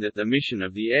reasserting that the mission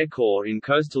of the Air Corps in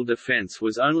coastal defense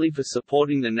was only for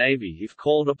supporting the Navy if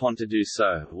called upon to do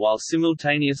so, while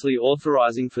simultaneously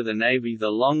authorizing for the Navy the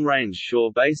long-range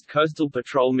shore-based coastal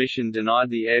patrol mission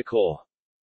denied the Air Corps.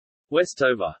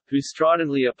 Westover, who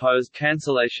stridently opposed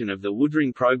cancellation of the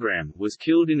Woodring program, was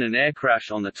killed in an air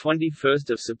crash on 21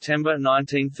 September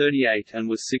 1938 and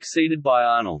was succeeded by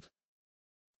Arnold.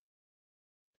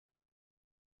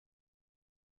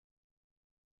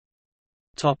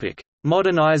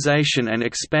 Modernization and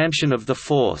expansion of the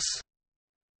force.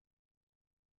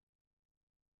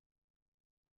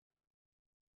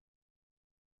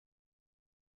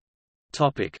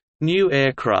 New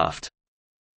aircraft.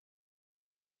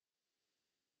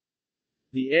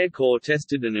 The Air Corps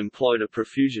tested and employed a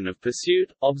profusion of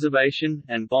pursuit, observation,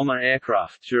 and bomber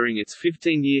aircraft during its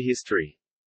 15-year history.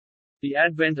 The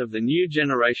advent of the new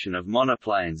generation of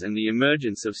monoplanes and the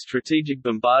emergence of strategic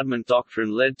bombardment doctrine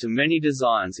led to many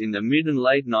designs in the mid and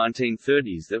late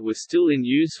 1930s that were still in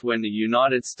use when the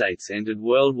United States entered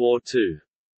World War II.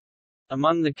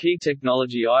 Among the key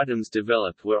technology items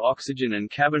developed were oxygen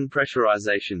and cabin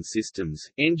pressurization systems,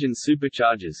 engine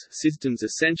superchargers, systems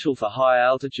essential for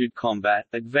high-altitude combat,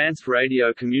 advanced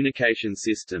radio communication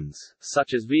systems,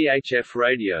 such as VHF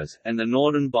radios, and the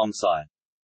Norden bombsight.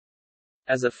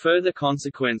 As a further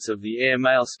consequence of the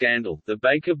airmail scandal, the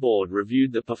Baker Board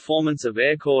reviewed the performance of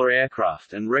Air Corps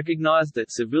aircraft and recognized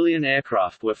that civilian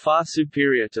aircraft were far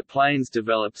superior to planes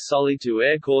developed solely to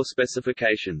Air Corps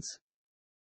specifications.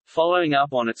 Following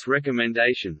up on its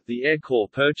recommendation, the Air Corps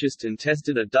purchased and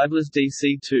tested a Douglas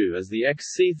DC-2 as the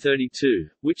XC-32,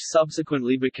 which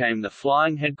subsequently became the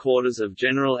flying headquarters of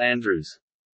General Andrews.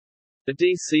 The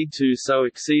DC-2 so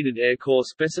exceeded Air Corps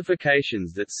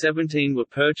specifications that 17 were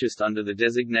purchased under the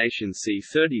designation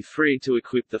C-33 to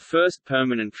equip the 1st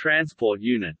Permanent Transport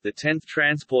Unit, the 10th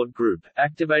Transport Group,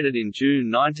 activated in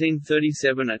June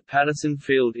 1937 at Patterson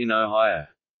Field in Ohio.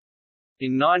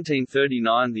 In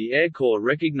 1939 the Air Corps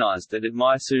recognized that it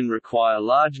might soon require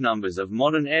large numbers of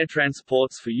modern air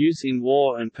transports for use in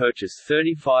war and purchased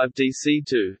 35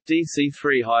 DC-2,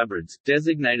 DC-3 hybrids,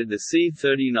 designated the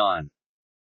C-39.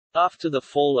 After the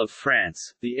fall of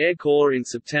France, the Air Corps in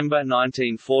September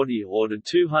 1940 ordered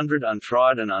 200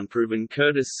 untried and unproven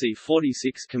Curtiss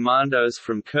C-46 Commandos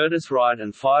from Curtiss-Wright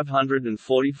and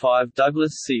 545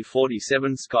 Douglas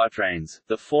C-47 Skytrains,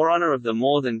 the forerunner of the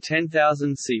more than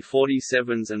 10,000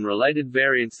 C-47s and related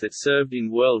variants that served in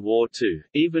World War II.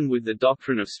 Even with the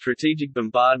doctrine of strategic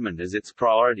bombardment as its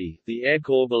priority, the Air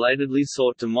Corps belatedly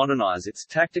sought to modernize its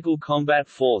tactical combat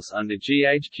force under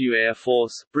GHQ Air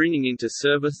Force, bringing into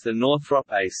service the Northrop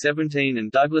A-17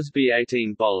 and Douglas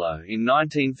B-18 Bolo in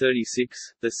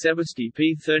 1936, the Seversky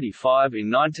P-35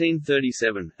 in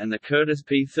 1937, and the Curtiss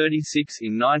P-36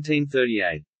 in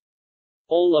 1938.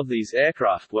 All of these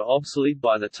aircraft were obsolete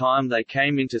by the time they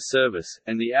came into service,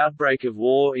 and the outbreak of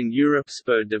war in Europe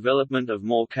spurred development of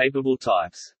more capable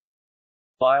types.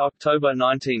 By October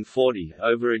 1940,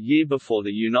 over a year before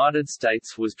the United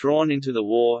States was drawn into the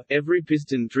war, every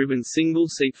piston-driven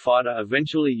single-seat fighter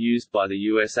eventually used by the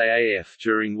USAAF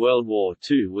during World War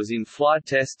II was in flight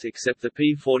test except the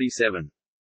P-47.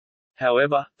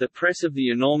 However, the press of the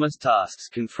enormous tasks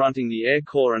confronting the Air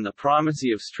Corps and the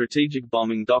primacy of strategic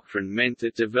bombing doctrine meant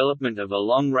that development of a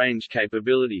long-range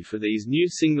capability for these new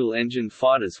single-engine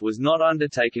fighters was not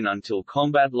undertaken until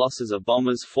combat losses of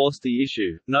bombers forced the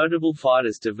issue. Notable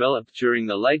fighters developed during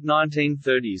the late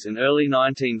 1930s and early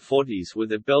 1940s were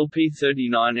the Bell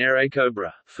P-39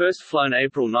 Airacobra, first flown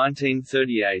April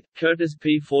 1938, Curtiss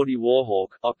P-40 Warhawk,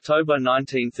 October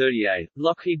 1938,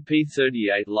 Lockheed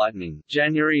P-38 Lightning,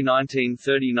 January 1939,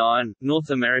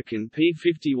 North American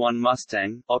P-51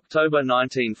 Mustang, October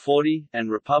 1940, and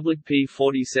Republic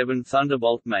P-47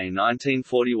 Thunderbolt, May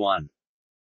 1941.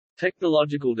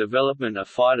 Technological development of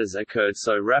fighters occurred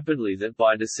so rapidly that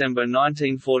by December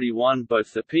 1941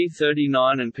 both the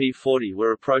P-39 and P-40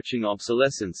 were approaching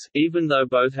obsolescence, even though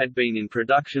both had been in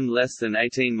production less than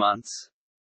 18 months.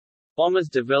 Bombers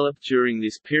developed during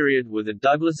this period were the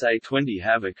Douglas A-20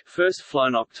 Havoc, first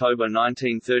flown October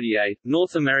 1938,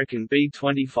 North American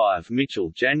B-25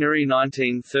 Mitchell, January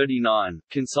 1939,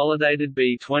 Consolidated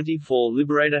B-24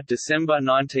 Liberator, December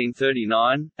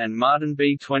 1939, and Martin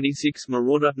B-26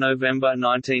 Marauder, November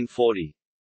 1940.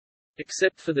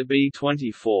 Except for the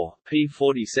B-24,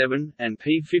 P-47, and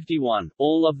P-51,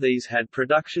 all of these had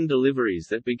production deliveries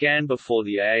that began before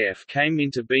the AAF came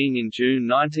into being in June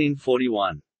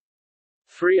 1941.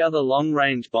 3 other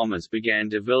long-range bombers began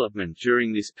development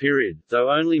during this period,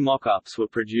 though only mock-ups were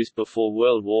produced before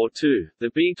World War II. The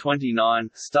B-29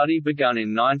 study begun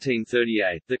in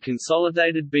 1938, the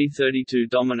Consolidated B-32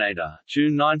 Dominator,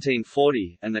 June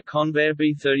 1940, and the Convair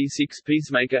B-36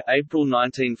 Peacemaker, April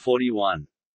 1941.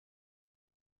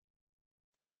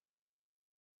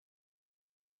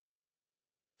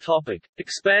 Topic: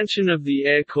 Expansion of the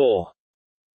Air Corps.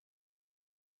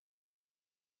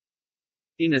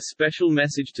 In a special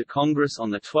message to Congress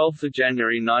on 12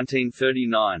 January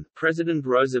 1939, President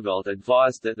Roosevelt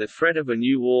advised that the threat of a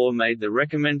new war made the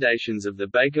recommendations of the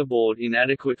Baker Board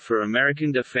inadequate for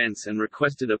American defense and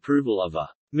requested approval of a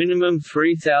minimum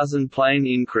 3,000 plane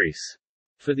increase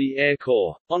for the Air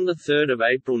Corps. On 3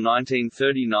 April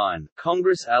 1939,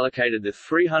 Congress allocated the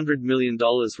 $300 million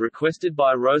requested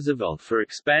by Roosevelt for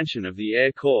expansion of the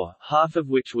Air Corps, half of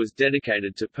which was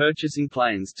dedicated to purchasing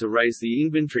planes to raise the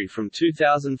inventory from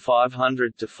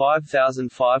 2,500 to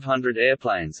 5,500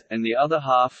 airplanes, and the other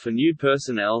half for new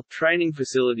personnel, training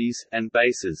facilities, and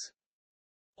bases.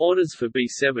 Orders for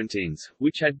B-17s,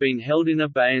 which had been held in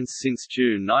abeyance since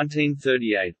June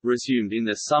 1938, resumed in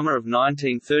the summer of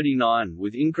 1939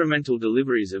 with incremental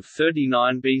deliveries of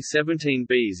 39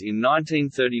 B-17Bs in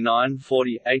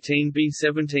 1939–40, 18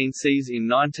 B-17Cs in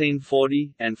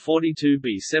 1940, and 42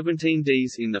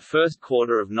 B-17Ds in the first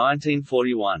quarter of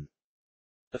 1941.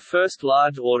 The first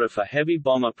large order for heavy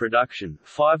bomber production,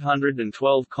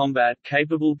 512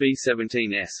 combat-capable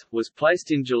B-17s, was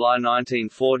placed in July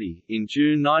 1940. In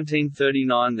June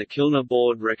 1939, the Kilner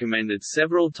Board recommended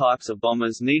several types of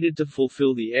bombers needed to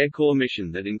fulfill the Air Corps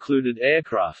mission that included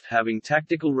aircraft having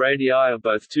tactical radii of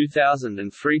both 2,000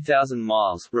 and 3,000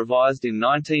 miles, revised in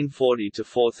 1940 to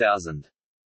 4,000.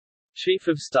 Chief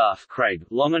of Staff Craig,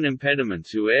 long an impediment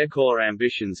to Air Corps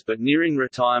ambitions but nearing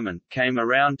retirement, came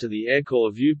around to the Air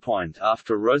Corps viewpoint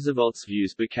after Roosevelt's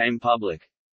views became public.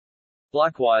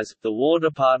 Likewise, the War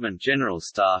Department General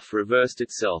Staff reversed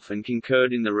itself and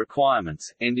concurred in the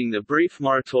requirements, ending the brief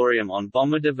moratorium on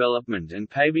bomber development and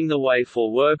paving the way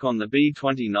for work on the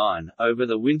B-29. Over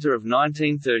the winter of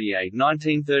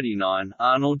 1938–1939,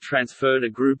 Arnold transferred a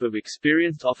group of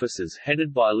experienced officers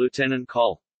headed by Lieutenant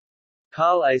Col.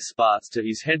 Carl A. Sparts to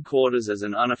his headquarters as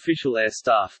an unofficial air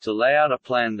staff to lay out a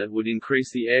plan that would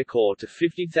increase the Air Corps to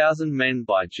 50,000 men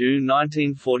by June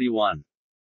 1941.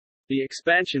 The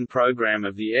expansion program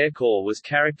of the Air Corps was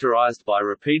characterized by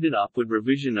repeated upward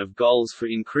revision of goals for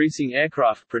increasing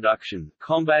aircraft production,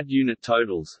 combat unit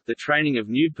totals, the training of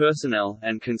new personnel,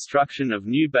 and construction of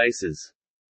new bases.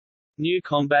 New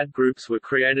combat groups were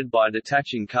created by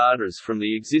detaching cadres from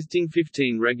the existing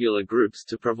 15 regular groups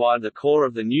to provide the core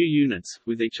of the new units,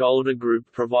 with each older group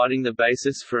providing the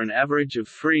basis for an average of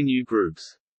 3 new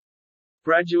groups.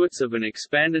 Graduates of an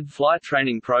expanded flight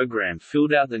training program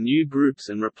filled out the new groups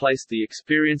and replaced the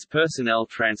experienced personnel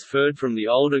transferred from the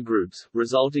older groups,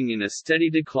 resulting in a steady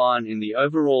decline in the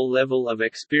overall level of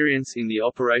experience in the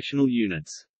operational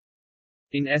units.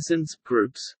 In essence,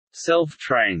 groups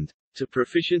self-trained to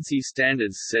proficiency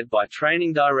standards set by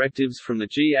training directives from the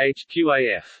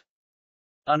GHQAF.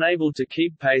 Unable to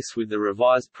keep pace with the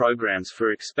revised programs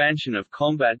for expansion of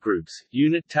combat groups,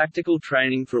 unit tactical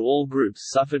training for all groups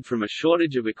suffered from a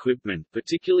shortage of equipment,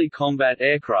 particularly combat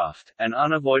aircraft, an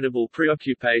unavoidable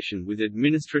preoccupation with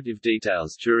administrative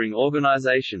details during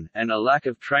organization, and a lack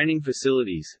of training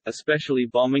facilities, especially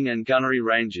bombing and gunnery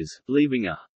ranges, leaving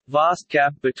a vast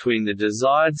gap between the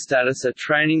desired status of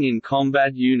training in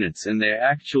combat units and their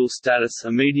actual status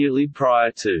immediately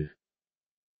prior to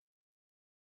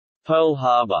Pearl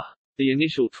Harbor. The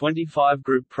initial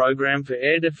 25-group program for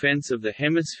air defense of the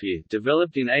hemisphere,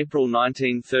 developed in April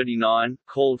 1939,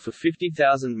 called for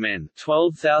 50,000 men,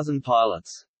 12,000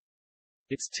 pilots.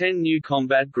 Its 10 new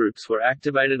combat groups were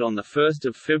activated on 1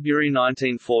 February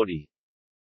 1940.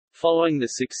 Following the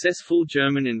successful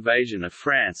German invasion of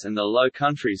France and the Low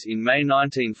Countries in May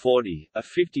 1940, a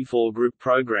 54-group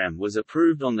program was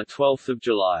approved on 12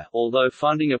 July, although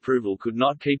funding approval could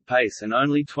not keep pace and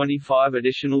only 25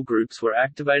 additional groups were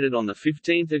activated on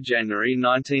 15 January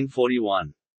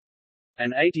 1941.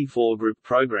 An 84-group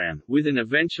program, with an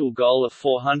eventual goal of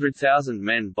 400,000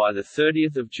 men by 30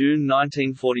 June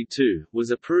 1942,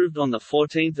 was approved on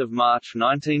 14 March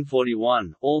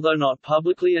 1941, although not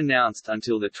publicly announced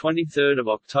until 23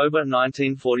 October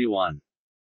 1941.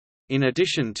 In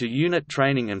addition to unit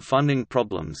training and funding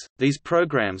problems, these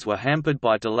programs were hampered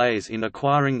by delays in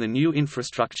acquiring the new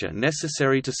infrastructure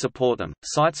necessary to support them,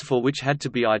 sites for which had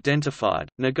to be identified,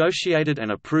 negotiated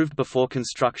and approved before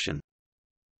construction.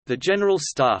 The General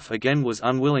Staff again was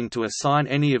unwilling to assign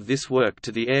any of this work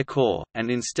to the Air Corps,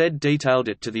 and instead detailed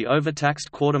it to the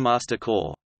overtaxed Quartermaster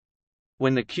Corps.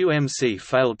 When the QMC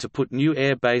failed to put new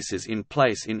air bases in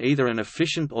place in either an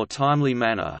efficient or timely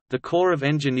manner, the Corps of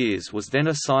Engineers was then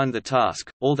assigned the task,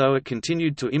 although it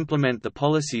continued to implement the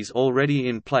policies already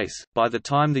in place. By the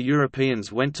time the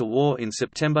Europeans went to war in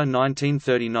September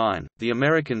 1939, the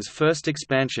Americans' first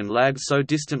expansion lagged so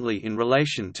distantly in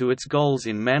relation to its goals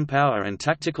in manpower and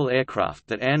tactical aircraft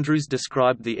that Andrews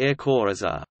described the Air Corps as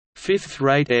a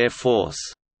fifth-rate air force.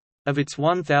 Of its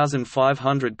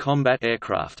 1,500 combat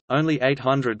aircraft, only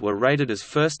 800 were rated as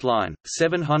first line,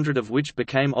 700 of which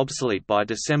became obsolete by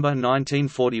December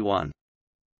 1941.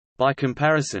 By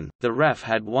comparison, the RAF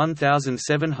had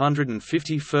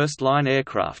 1,750 first-line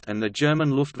aircraft and the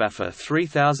German Luftwaffe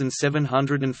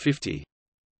 3,750.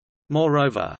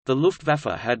 Moreover, the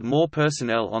Luftwaffe had more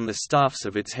personnel on the staffs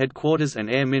of its headquarters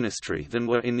and Air Ministry than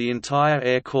were in the entire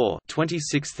Air Corps,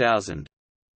 26,000.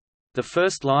 The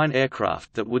first-line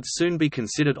aircraft that would soon be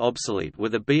considered obsolete were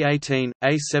the B-18,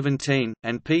 A-17,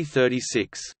 and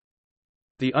P-36.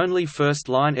 The only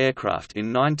first-line aircraft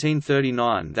in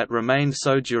 1939 that remained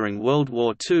so during World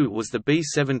War II was the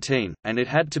B-17, and it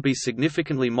had to be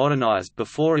significantly modernized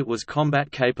before it was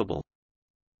combat-capable.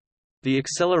 The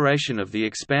acceleration of the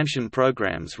expansion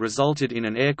programs resulted in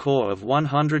an Air Corps of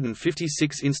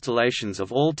 156 installations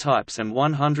of all types and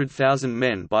 100,000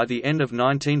 men by the end of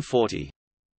 1940.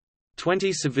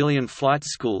 20 civilian flight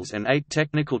schools and 8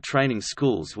 technical training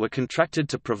schools were contracted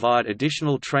to provide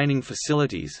additional training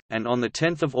facilities, and on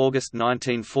 10 August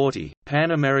 1940, Pan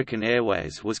American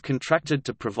Airways was contracted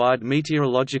to provide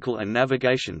meteorological and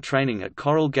navigation training at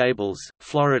Coral Gables,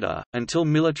 Florida, until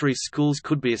military schools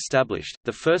could be established.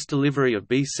 The first delivery of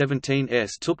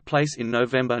B-17s took place in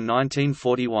November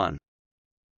 1941.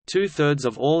 Two-thirds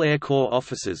of all Air Corps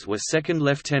officers were second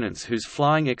lieutenants whose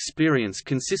flying experience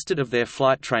consisted of their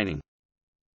flight training.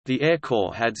 The Air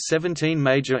Corps had 17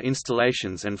 major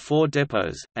installations and 4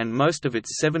 depots, and most of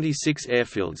its 76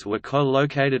 airfields were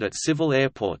co-located at civil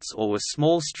airports or were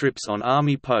small strips on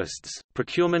Army posts.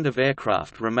 Procurement of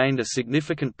aircraft remained a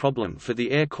significant problem for the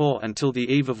Air Corps until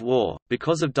the eve of war,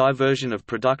 because of diversion of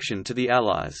production to the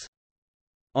Allies.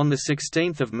 On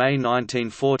 16 May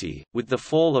 1940, with the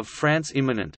fall of France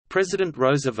imminent, President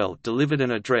Roosevelt delivered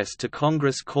an address to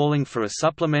Congress calling for a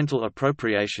supplemental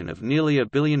appropriation of nearly $1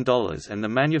 billion and the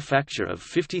manufacture of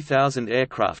 50,000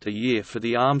 aircraft a year for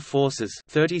the armed forces,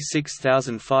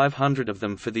 36,500 of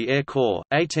them for the Air Corps.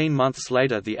 18 months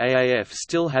later, the AAF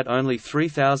still had only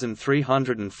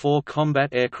 3,304 combat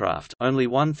aircraft, only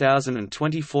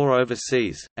 1,024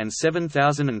 overseas, and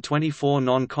 7,024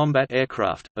 non-combat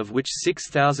aircraft, of which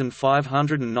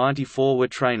 6,594 were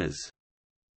trainers.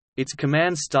 Its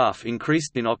command staff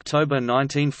increased in October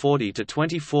 1940 to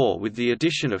 24 with the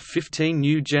addition of 15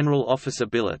 new general officer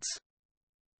billets.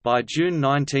 By June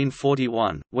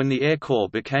 1941, when the Air Corps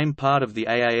became part of the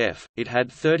AAF, it had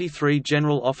 33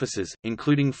 general officers,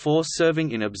 including 4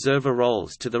 serving in observer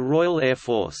roles to the Royal Air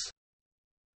Force.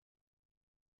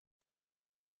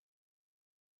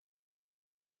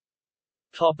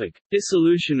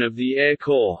 Dissolution of the Air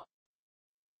Corps.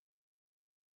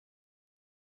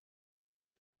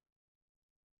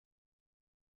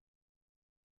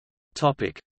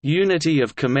 Unity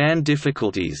of command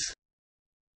difficulties.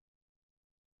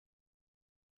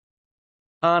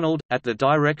 Arnold, at the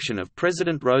direction of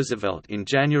President Roosevelt in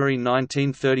January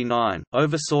 1939,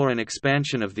 oversaw an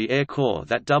expansion of the Air Corps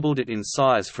that doubled it in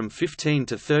size from 15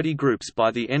 to 30 groups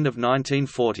by the end of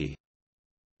 1940.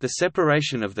 The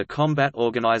separation of the Combat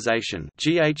Organization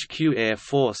 (GHQ Air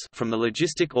Force) from the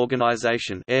Logistic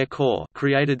Organization (Air Corps)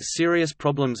 created serious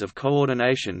problems of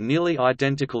coordination nearly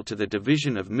identical to the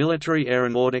Division of Military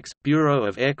Aeronautics, Bureau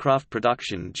of Aircraft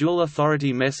Production dual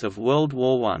authority mess of World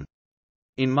War I.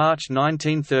 In March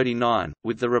 1939,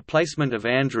 with the replacement of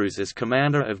Andrews as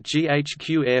commander of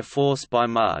GHQ Air Force by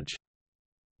Marge.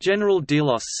 General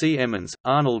Delos C. Emmons,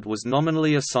 Arnold was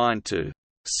nominally assigned to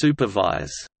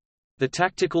supervise the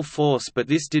tactical force, but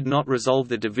this did not resolve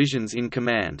the divisions in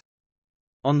command.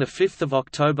 On 5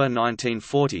 October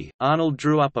 1940, Arnold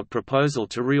drew up a proposal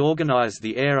to reorganize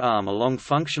the air arm along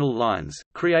functional lines,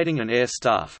 creating an air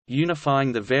staff,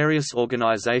 unifying the various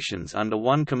organizations under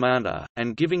one commander,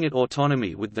 and giving it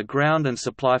autonomy with the ground and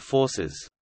supply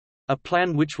forces—a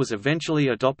plan which was eventually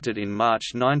adopted in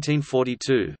March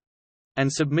 1942. And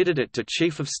submitted it to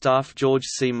Chief of Staff George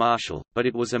C. Marshall, but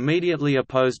it was immediately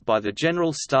opposed by the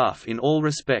General Staff in all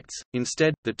respects.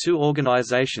 Instead, the two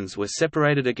organizations were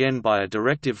separated again by a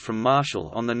directive from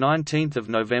Marshall on 19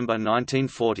 November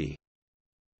 1940.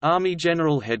 Army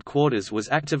General Headquarters was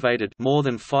activated more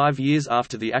than 5 years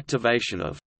after the activation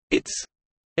of its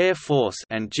Air Force,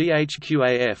 and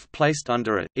GHQAF placed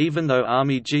under it, even though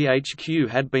Army GHQ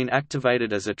had been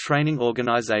activated as a training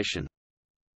organization.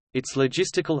 Its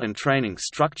logistical and training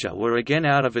structure were again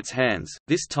out of its hands,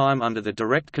 this time under the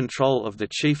direct control of the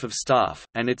Chief of Staff,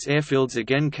 and its airfields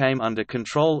again came under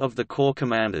control of the Corps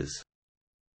commanders.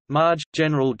 Marge,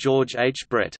 General George H.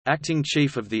 Brett, acting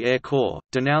Chief of the Air Corps,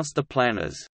 denounced the plan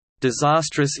as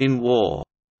disastrous in war.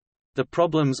 The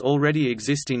problems already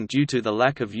existing due to the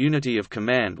lack of unity of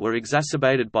command were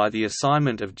exacerbated by the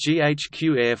assignment of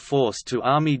GHQ Air Force to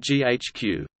Army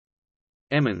GHQ.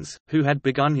 Emmons, who had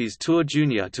begun his tour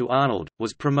junior to Arnold,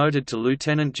 was promoted to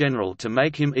lieutenant general to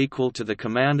make him equal to the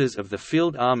commanders of the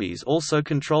field armies also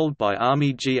controlled by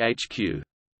Army GHQ.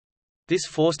 This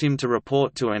forced him to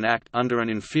report to and act under an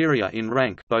inferior in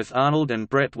rank. Both Arnold and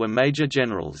Brett were major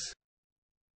generals.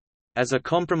 As a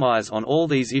compromise on all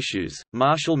these issues,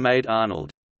 Marshall made Arnold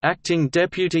acting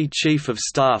Deputy Chief of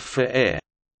Staff for Air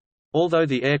Although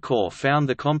the Air Corps found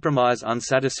the compromise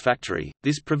unsatisfactory,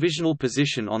 this provisional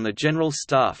position on the General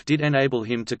Staff did enable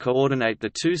him to coordinate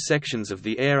the two sections of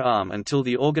the Air Arm until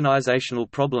the organizational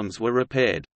problems were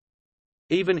repaired.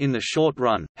 Even in the short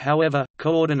run, however,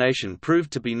 coordination proved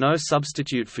to be no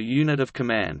substitute for unit of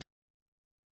command.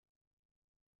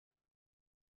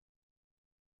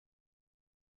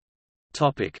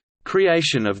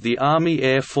 Creation of the Army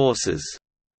Air Forces.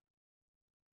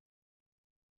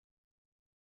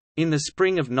 In the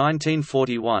spring of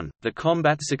 1941, the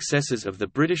combat successes of the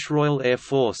British Royal Air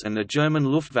Force and the German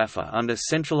Luftwaffe under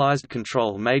centralized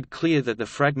control made clear that the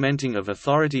fragmenting of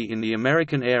authority in the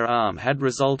American Air Arm had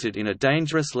resulted in a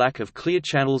dangerous lack of clear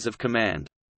channels of command.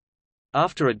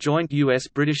 After a joint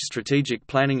U.S.-British Strategic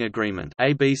Planning Agreement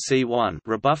ABC-1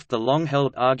 rebuffed the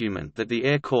long-held argument that the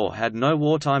Air Corps had no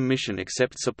wartime mission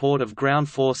except support of ground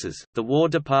forces, the War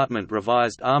Department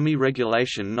revised Army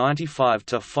Regulation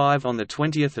 95-5 on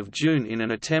 20 June in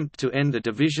an attempt to end the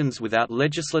divisions without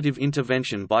legislative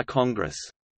intervention by Congress.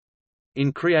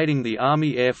 In creating the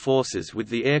Army Air Forces with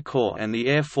the Air Corps and the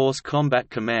Air Force Combat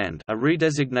Command, a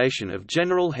redesignation of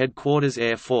General Headquarters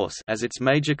Air Force as its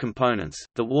major components,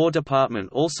 the War Department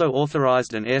also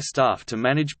authorized an air staff to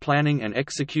manage planning and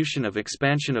execution of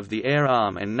expansion of the Air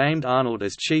Arm and named Arnold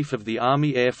as Chief of the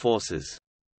Army Air Forces.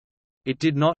 It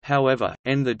did not, however,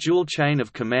 end the dual chain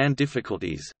of command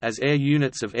difficulties, as air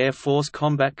units of Air Force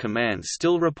Combat Command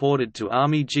still reported to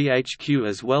Army GHQ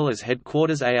as well as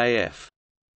Headquarters AAF.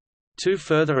 Two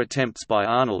further attempts by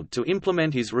Arnold to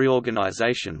implement his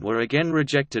reorganization were again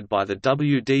rejected by the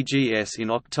WDGS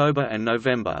in October and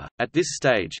November. At this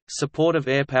stage, support of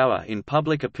air power in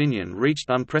public opinion reached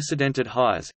unprecedented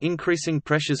highs, increasing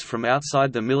pressures from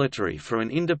outside the military for an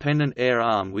independent air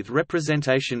arm with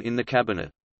representation in the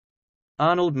cabinet.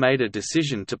 Arnold made a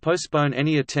decision to postpone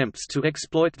any attempts to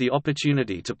exploit the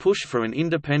opportunity to push for an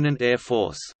independent air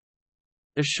force.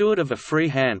 Assured of a free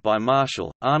hand by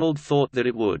Marshall, Arnold thought that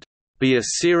it would be a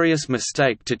serious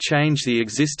mistake to change the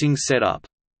existing setup.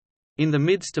 In the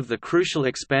midst of the crucial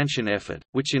expansion effort,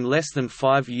 which in less than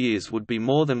 5 years would be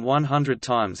more than 100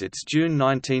 times its June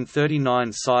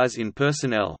 1939 size in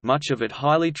personnel, much of it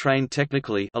highly trained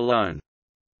technically alone.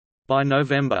 By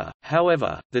November,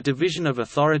 however, the division of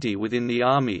authority within the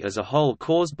Army as a whole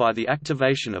caused by the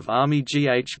activation of Army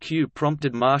GHQ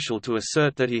prompted Marshall to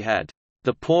assert that he had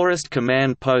the poorest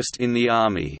command post in the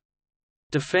Army.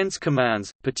 Defense commands,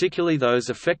 particularly those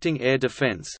affecting air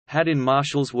defense, had in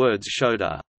Marshall's words showed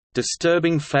a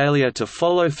disturbing failure to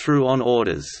follow through on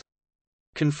orders.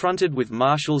 Confronted with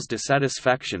Marshall's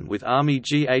dissatisfaction with Army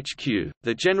GHQ,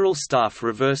 the General Staff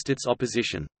reversed its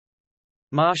opposition.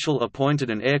 Marshall appointed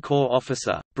an Air Corps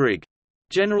officer, Brig.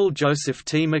 General Joseph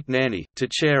T. McNerney, to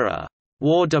chair a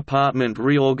War Department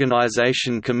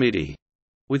Reorganization Committee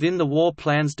within the War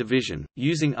Plans Division,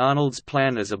 using Arnold's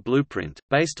plan as a blueprint.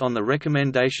 Based on the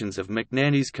recommendations of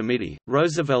McNerney's committee,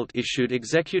 Roosevelt issued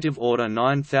Executive Order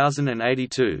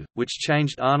 9082, which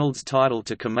changed Arnold's title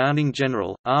to Commanding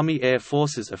General, Army Air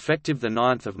Forces effective 9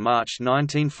 March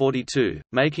 1942,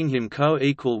 making him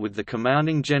co-equal with the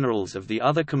commanding generals of the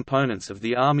other components of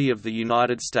the Army of the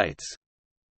United States.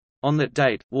 On that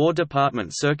date, War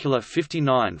Department Circular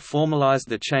 59 formalized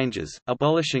the changes,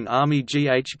 abolishing Army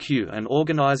GHQ and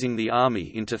organizing the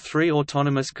Army into 3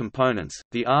 autonomous components,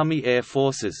 the Army Air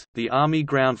Forces, the Army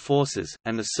Ground Forces,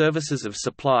 and the Services of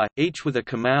Supply, each with a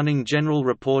commanding general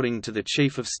reporting to the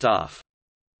Chief of Staff.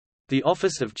 The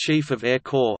Office of Chief of Air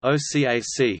Corps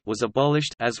 (OCAC) was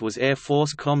abolished, as was Air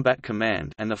Force Combat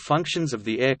Command, and the functions of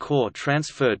the Air Corps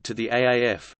transferred to the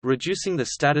AAF, reducing the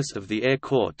status of the Air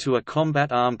Corps to a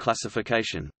combat arm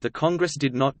classification. The Congress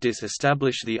did not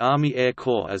disestablish the Army Air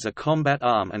Corps as a combat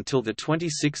arm until the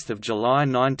 26th of July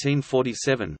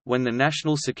 1947, when the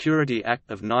National Security Act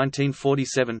of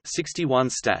 1947 (61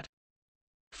 Stat.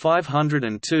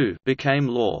 502) became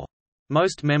law.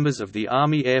 Most members of the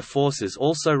Army Air Forces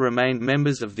also remained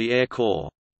members of the Air Corps.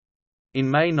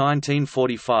 In May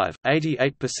 1945,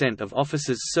 88% of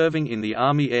officers serving in the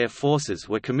Army Air Forces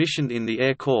were commissioned in the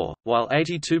Air Corps, while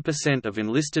 82% of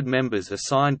enlisted members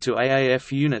assigned to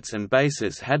AAF units and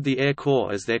bases had the Air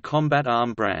Corps as their combat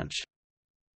arm branch.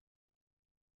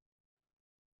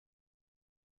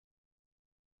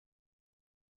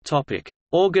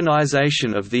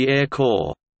 Organization of the Air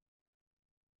Corps.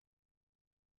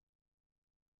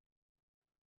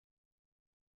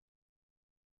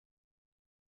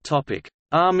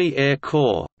 Army Air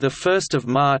Corps, 1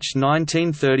 March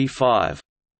 1935.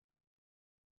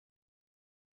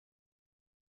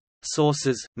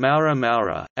 Sources: Maura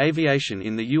Maura, Aviation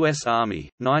in the U.S.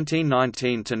 Army,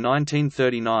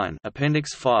 1919–1939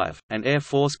 Appendix 5, and Air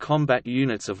Force Combat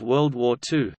Units of World War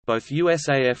II, both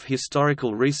USAF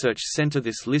Historical Research Center.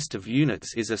 This list of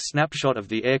units is a snapshot of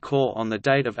the Air Corps on the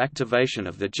date of activation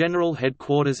of the General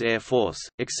Headquarters Air Force,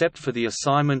 except for the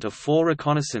assignment of 4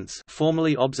 reconnaissance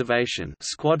formerly observation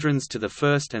squadrons to the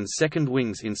 1st and 2nd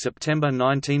Wings in September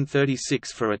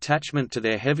 1936 for attachment to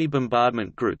their heavy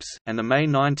bombardment groups, and the May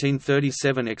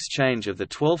 1937 exchange of the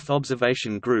 12th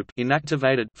Observation Group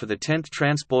inactivated for the 10th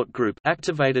Transport Group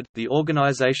activated. The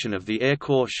organization of the Air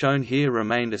Corps shown here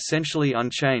remained essentially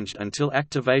unchanged until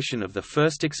activation of the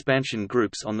 1st Expansion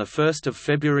Groups on 1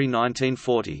 February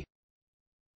 1940.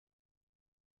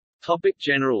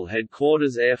 General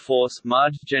Headquarters Air Force,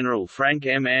 Marge General Frank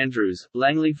M. Andrews,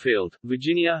 Langley Field,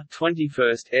 Virginia,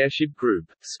 21st Airship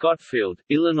Group, Scott Field,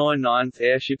 Illinois 9th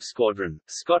Airship Squadron,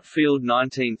 Scott Field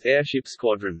 19th Airship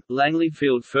Squadron, Langley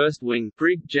Field 1st Wing,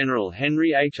 Brig General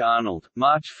Henry H. Arnold,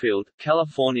 March Field,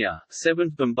 California,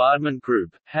 7th Bombardment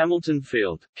Group, Hamilton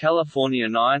Field, California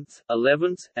 9th,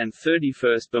 11th, and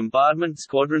 31st Bombardment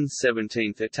Squadrons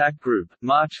 17th Attack Group,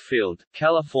 March Field,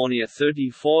 California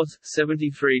 34th,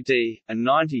 73d, and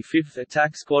 95th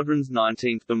Attack Squadrons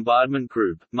 19th Bombardment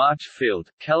Group, March Field,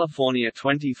 California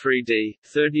 23d,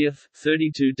 30th,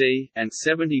 32d, and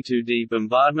 72d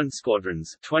Bombardment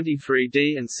Squadrons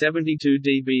 23d and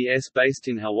 72d BS based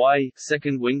in Hawaii,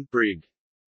 2nd Wing, Brig.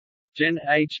 Gen.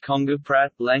 H. Conger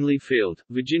Pratt, Langley Field,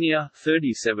 Virginia,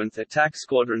 37th Attack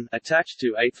Squadron attached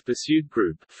to 8th Pursuit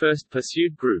Group, 1st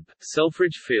Pursuit Group,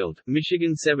 Selfridge Field,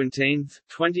 Michigan 17th,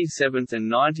 27th and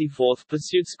 94th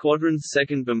Pursuit Squadrons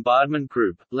 2nd Bombardment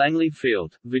Group, Langley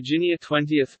Field, Virginia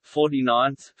 20th,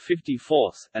 49th,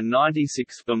 54th, and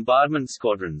 96th Bombardment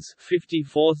Squadrons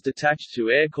 54th detached to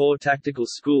Air Corps Tactical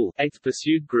School, 8th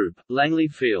Pursuit Group, Langley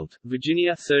Field,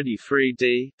 Virginia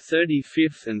 33d,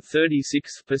 35th and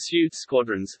 36th Pursuit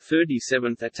Squadrons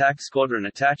 37th Attack Squadron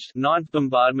attached 9th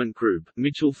Bombardment Group,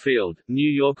 Mitchell Field, New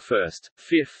York 1st,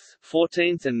 5th,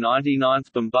 14th and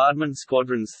 99th Bombardment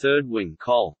Squadrons 3rd Wing,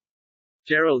 Col.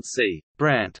 Gerald C.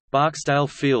 Brandt, Barksdale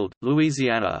Field,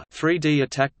 Louisiana 3D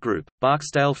Attack Group,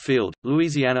 Barksdale Field,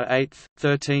 Louisiana 8th,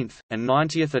 13th, and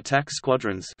 90th Attack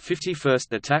Squadrons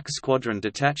 51st Attack Squadron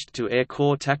detached to Air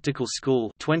Corps Tactical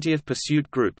School 20th Pursuit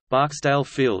Group, Barksdale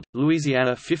Field,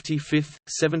 Louisiana 55th,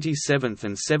 77th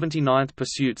and 79th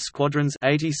Pursuit Squadrons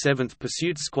 87th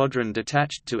Pursuit Squadron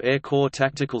detached to Air Corps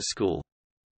Tactical School.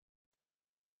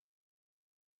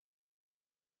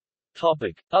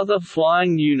 Other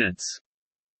flying units.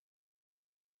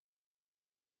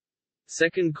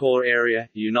 2nd Corps Area,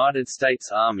 United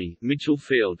States Army, Mitchell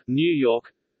Field, New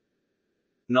York.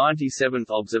 97th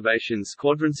Observation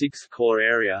Squadron 6th Corps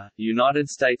Area, United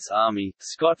States Army,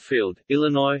 Scott Field,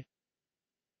 Illinois.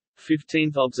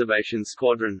 15th Observation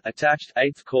Squadron attached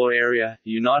 8th Corps Area,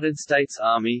 United States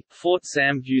Army, Fort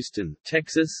Sam Houston,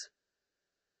 Texas.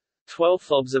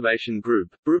 12th Observation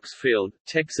Group, Brooks Field,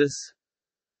 Texas.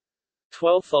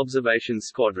 12th Observation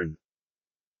Squadron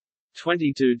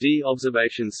 22d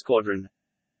Observation Squadron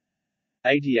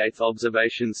 88th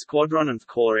Observation Squadron 9th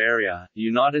Corps Area,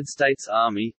 United States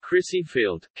Army, Crissy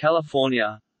Field,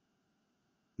 California.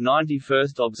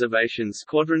 91st Observation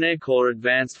Squadron Air Corps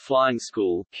Advanced Flying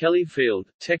School, Kelly Field,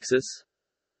 Texas.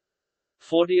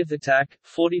 40th Attack,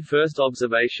 41st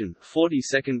Observation,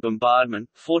 42nd Bombardment,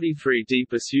 43d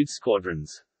Pursuit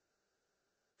Squadrons.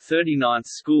 39th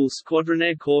School Squadron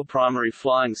Air Corps Primary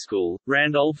Flying School,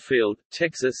 Randolph Field,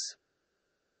 Texas.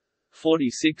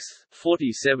 46th,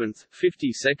 47th,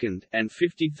 52nd, and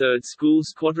 53rd School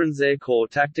Squadrons Air Corps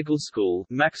Tactical School,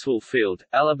 Maxwell Field,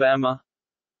 Alabama.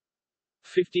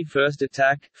 51st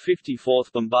Attack,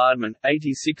 54th Bombardment,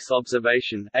 86th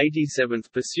Observation,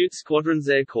 87th Pursuit Squadrons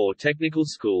Air Corps Technical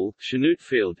School, Chanute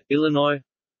Field, Illinois.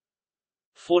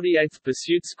 48th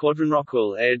Pursuit Squadron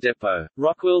Rockwell Air Depot,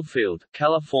 Rockwell Field,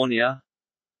 California.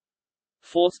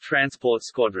 4th Transport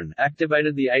Squadron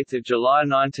activated 8 July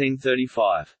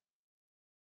 1935.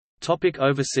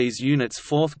 Overseas units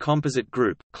 4th Composite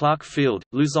Group, Clark Field,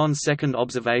 Luzon 2nd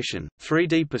Observation,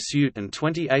 3D Pursuit and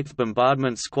 28th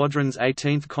Bombardment Squadrons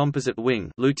 18th Composite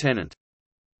Wing Lieutenant.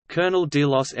 Colonel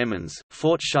Delos Emmons,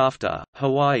 Fort Shafter,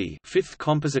 Hawaii 5th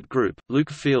Composite Group, Luke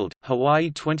Field, Hawaii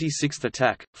 26th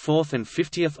Attack, 4th and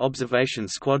 50th Observation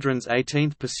Squadrons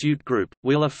 18th Pursuit Group,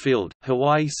 Wheeler Field,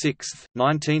 Hawaii 6th,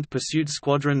 19th Pursuit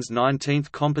Squadrons 19th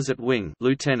Composite Wing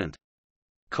Lieutenant.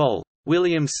 Col.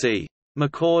 William C.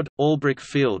 McCord, Albrecht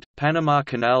Field, Panama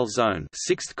Canal Zone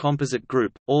 6th Composite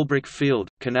Group, Albrecht Field,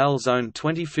 Canal Zone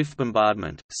 25th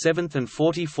Bombardment, 7th and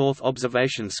 44th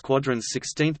Observation Squadrons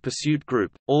 16th Pursuit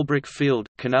Group, Albrecht Field,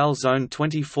 Canal Zone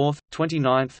 24th,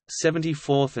 29th,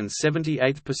 74th and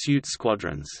 78th Pursuit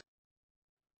Squadrons.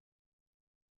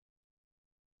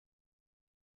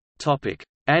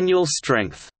 Annual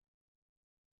strength.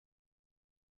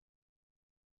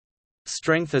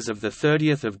 Strength as of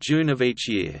 30 June of each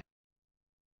year.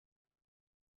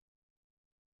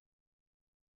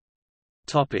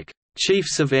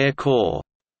 Chiefs of Air Corps.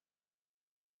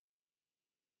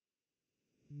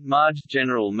 Marge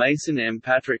General Mason M.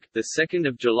 Patrick, the 2nd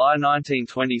of July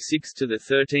 1926 to the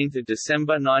 13th of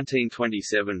December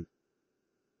 1927.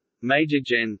 Major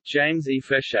Gen. James E.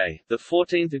 Fechet, the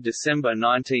 14th of December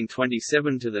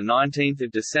 1927 to the 19th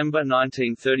of December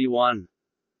 1931.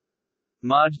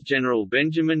 Marge General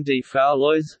Benjamin D.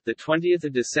 Fowlois, the 20th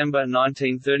of December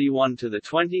 1931 to the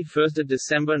 21st of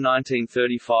December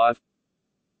 1935.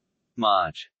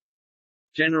 Marge.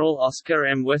 General Oscar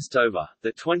M. Westover,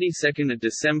 the 22nd of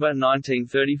December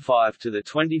 1935 to the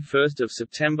 21st of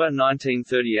September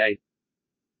 1938.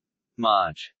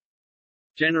 Marge.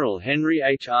 General Henry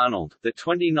H. Arnold, the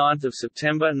 29th of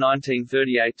September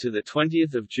 1938 to the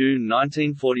 20th of June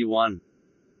 1941.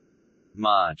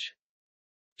 Marge.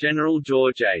 General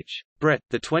George H. Brett,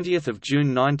 the 20th of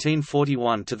June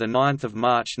 1941 to the 9th of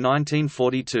March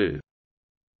 1942.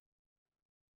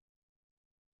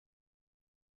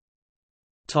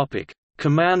 Topic: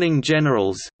 Commanding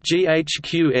Generals,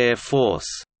 GHQ Air Force.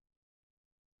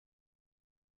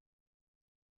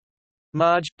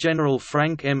 Marge General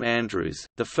Frank M. Andrews,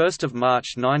 the 1st of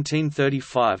March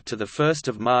 1935 to the 1st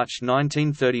of March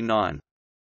 1939.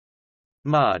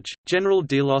 Marge General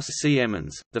Delos C.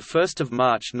 Emmons, the 1st of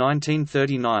March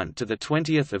 1939 to the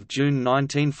 20th of June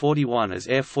 1941 as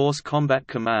Air Force Combat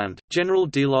Command. General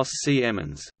Delos C.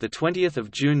 Emmons, the 20th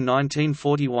of June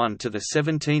 1941 to the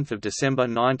 17th of December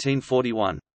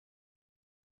 1941.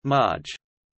 Marge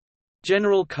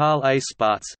General Carl A.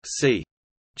 Sparts, c.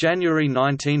 January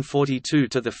 1942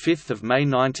 to the 5th of May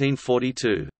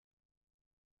 1942.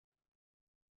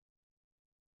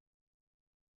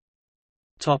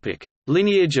 Topic: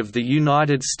 Lineage of the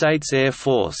United States Air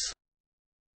Force.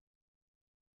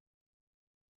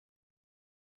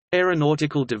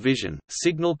 Aeronautical Division,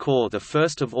 Signal Corps, the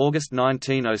 1st of August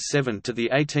 1907 to the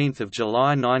 18th of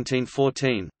July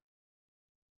 1914.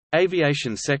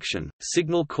 Aviation Section,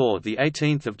 Signal Corps, the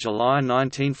 18th of July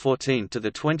 1914 to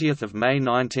the 20th of May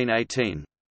 1918.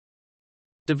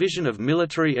 Division of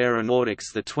Military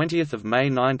Aeronautics, the 20th of May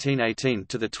 1918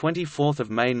 to the 24th of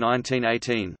May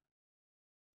 1918.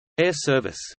 Air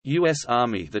Service, U.S.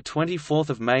 Army, the 24th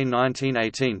of May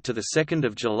 1918 to the 2nd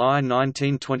of July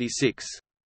 1926.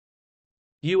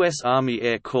 U.S. Army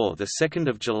Air Corps, the 2nd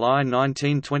of July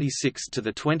 1926 to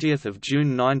the 20th of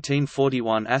June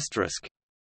 1941 *.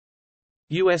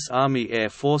 U.S. Army Air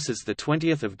Forces, the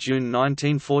 20th of June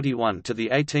 1941 to the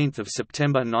 18th of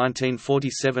September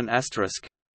 1947 *.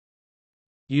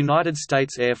 United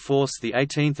States Air Force, the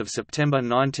 18th of September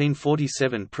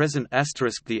 1947 present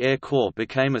 *. The Air Corps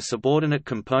became a subordinate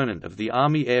component of the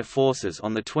Army Air Forces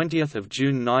on the 20th of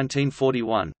June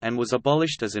 1941 and was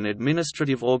abolished as an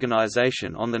administrative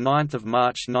organization on the 9th of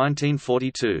March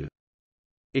 1942.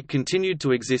 It continued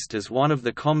to exist as one of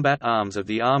the combat arms of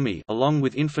the Army along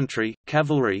with infantry,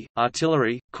 cavalry,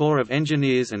 artillery, Corps of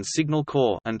Engineers and Signal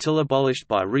Corps until abolished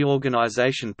by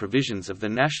reorganization provisions of the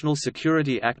National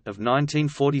Security Act of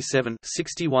 1947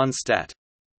 61 Stat.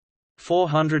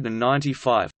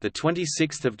 495,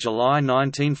 26 July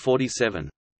 1947.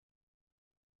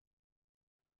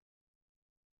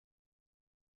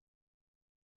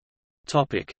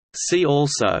 See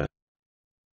also: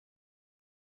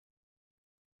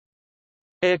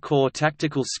 Air Corps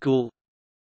Tactical School,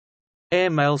 Air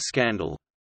Mail Scandal,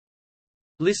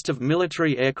 List of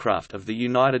military aircraft of the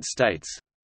United States,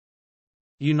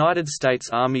 United States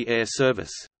Army Air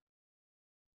Service,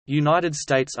 United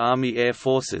States Army Air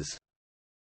Forces,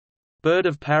 Bird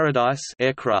of Paradise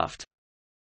aircraft,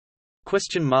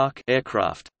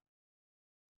 aircraft,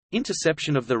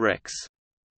 Interception of the Rex.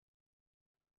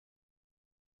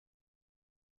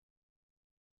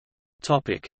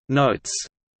 Notes.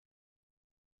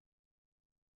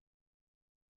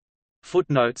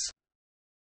 Footnotes.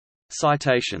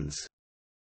 Citations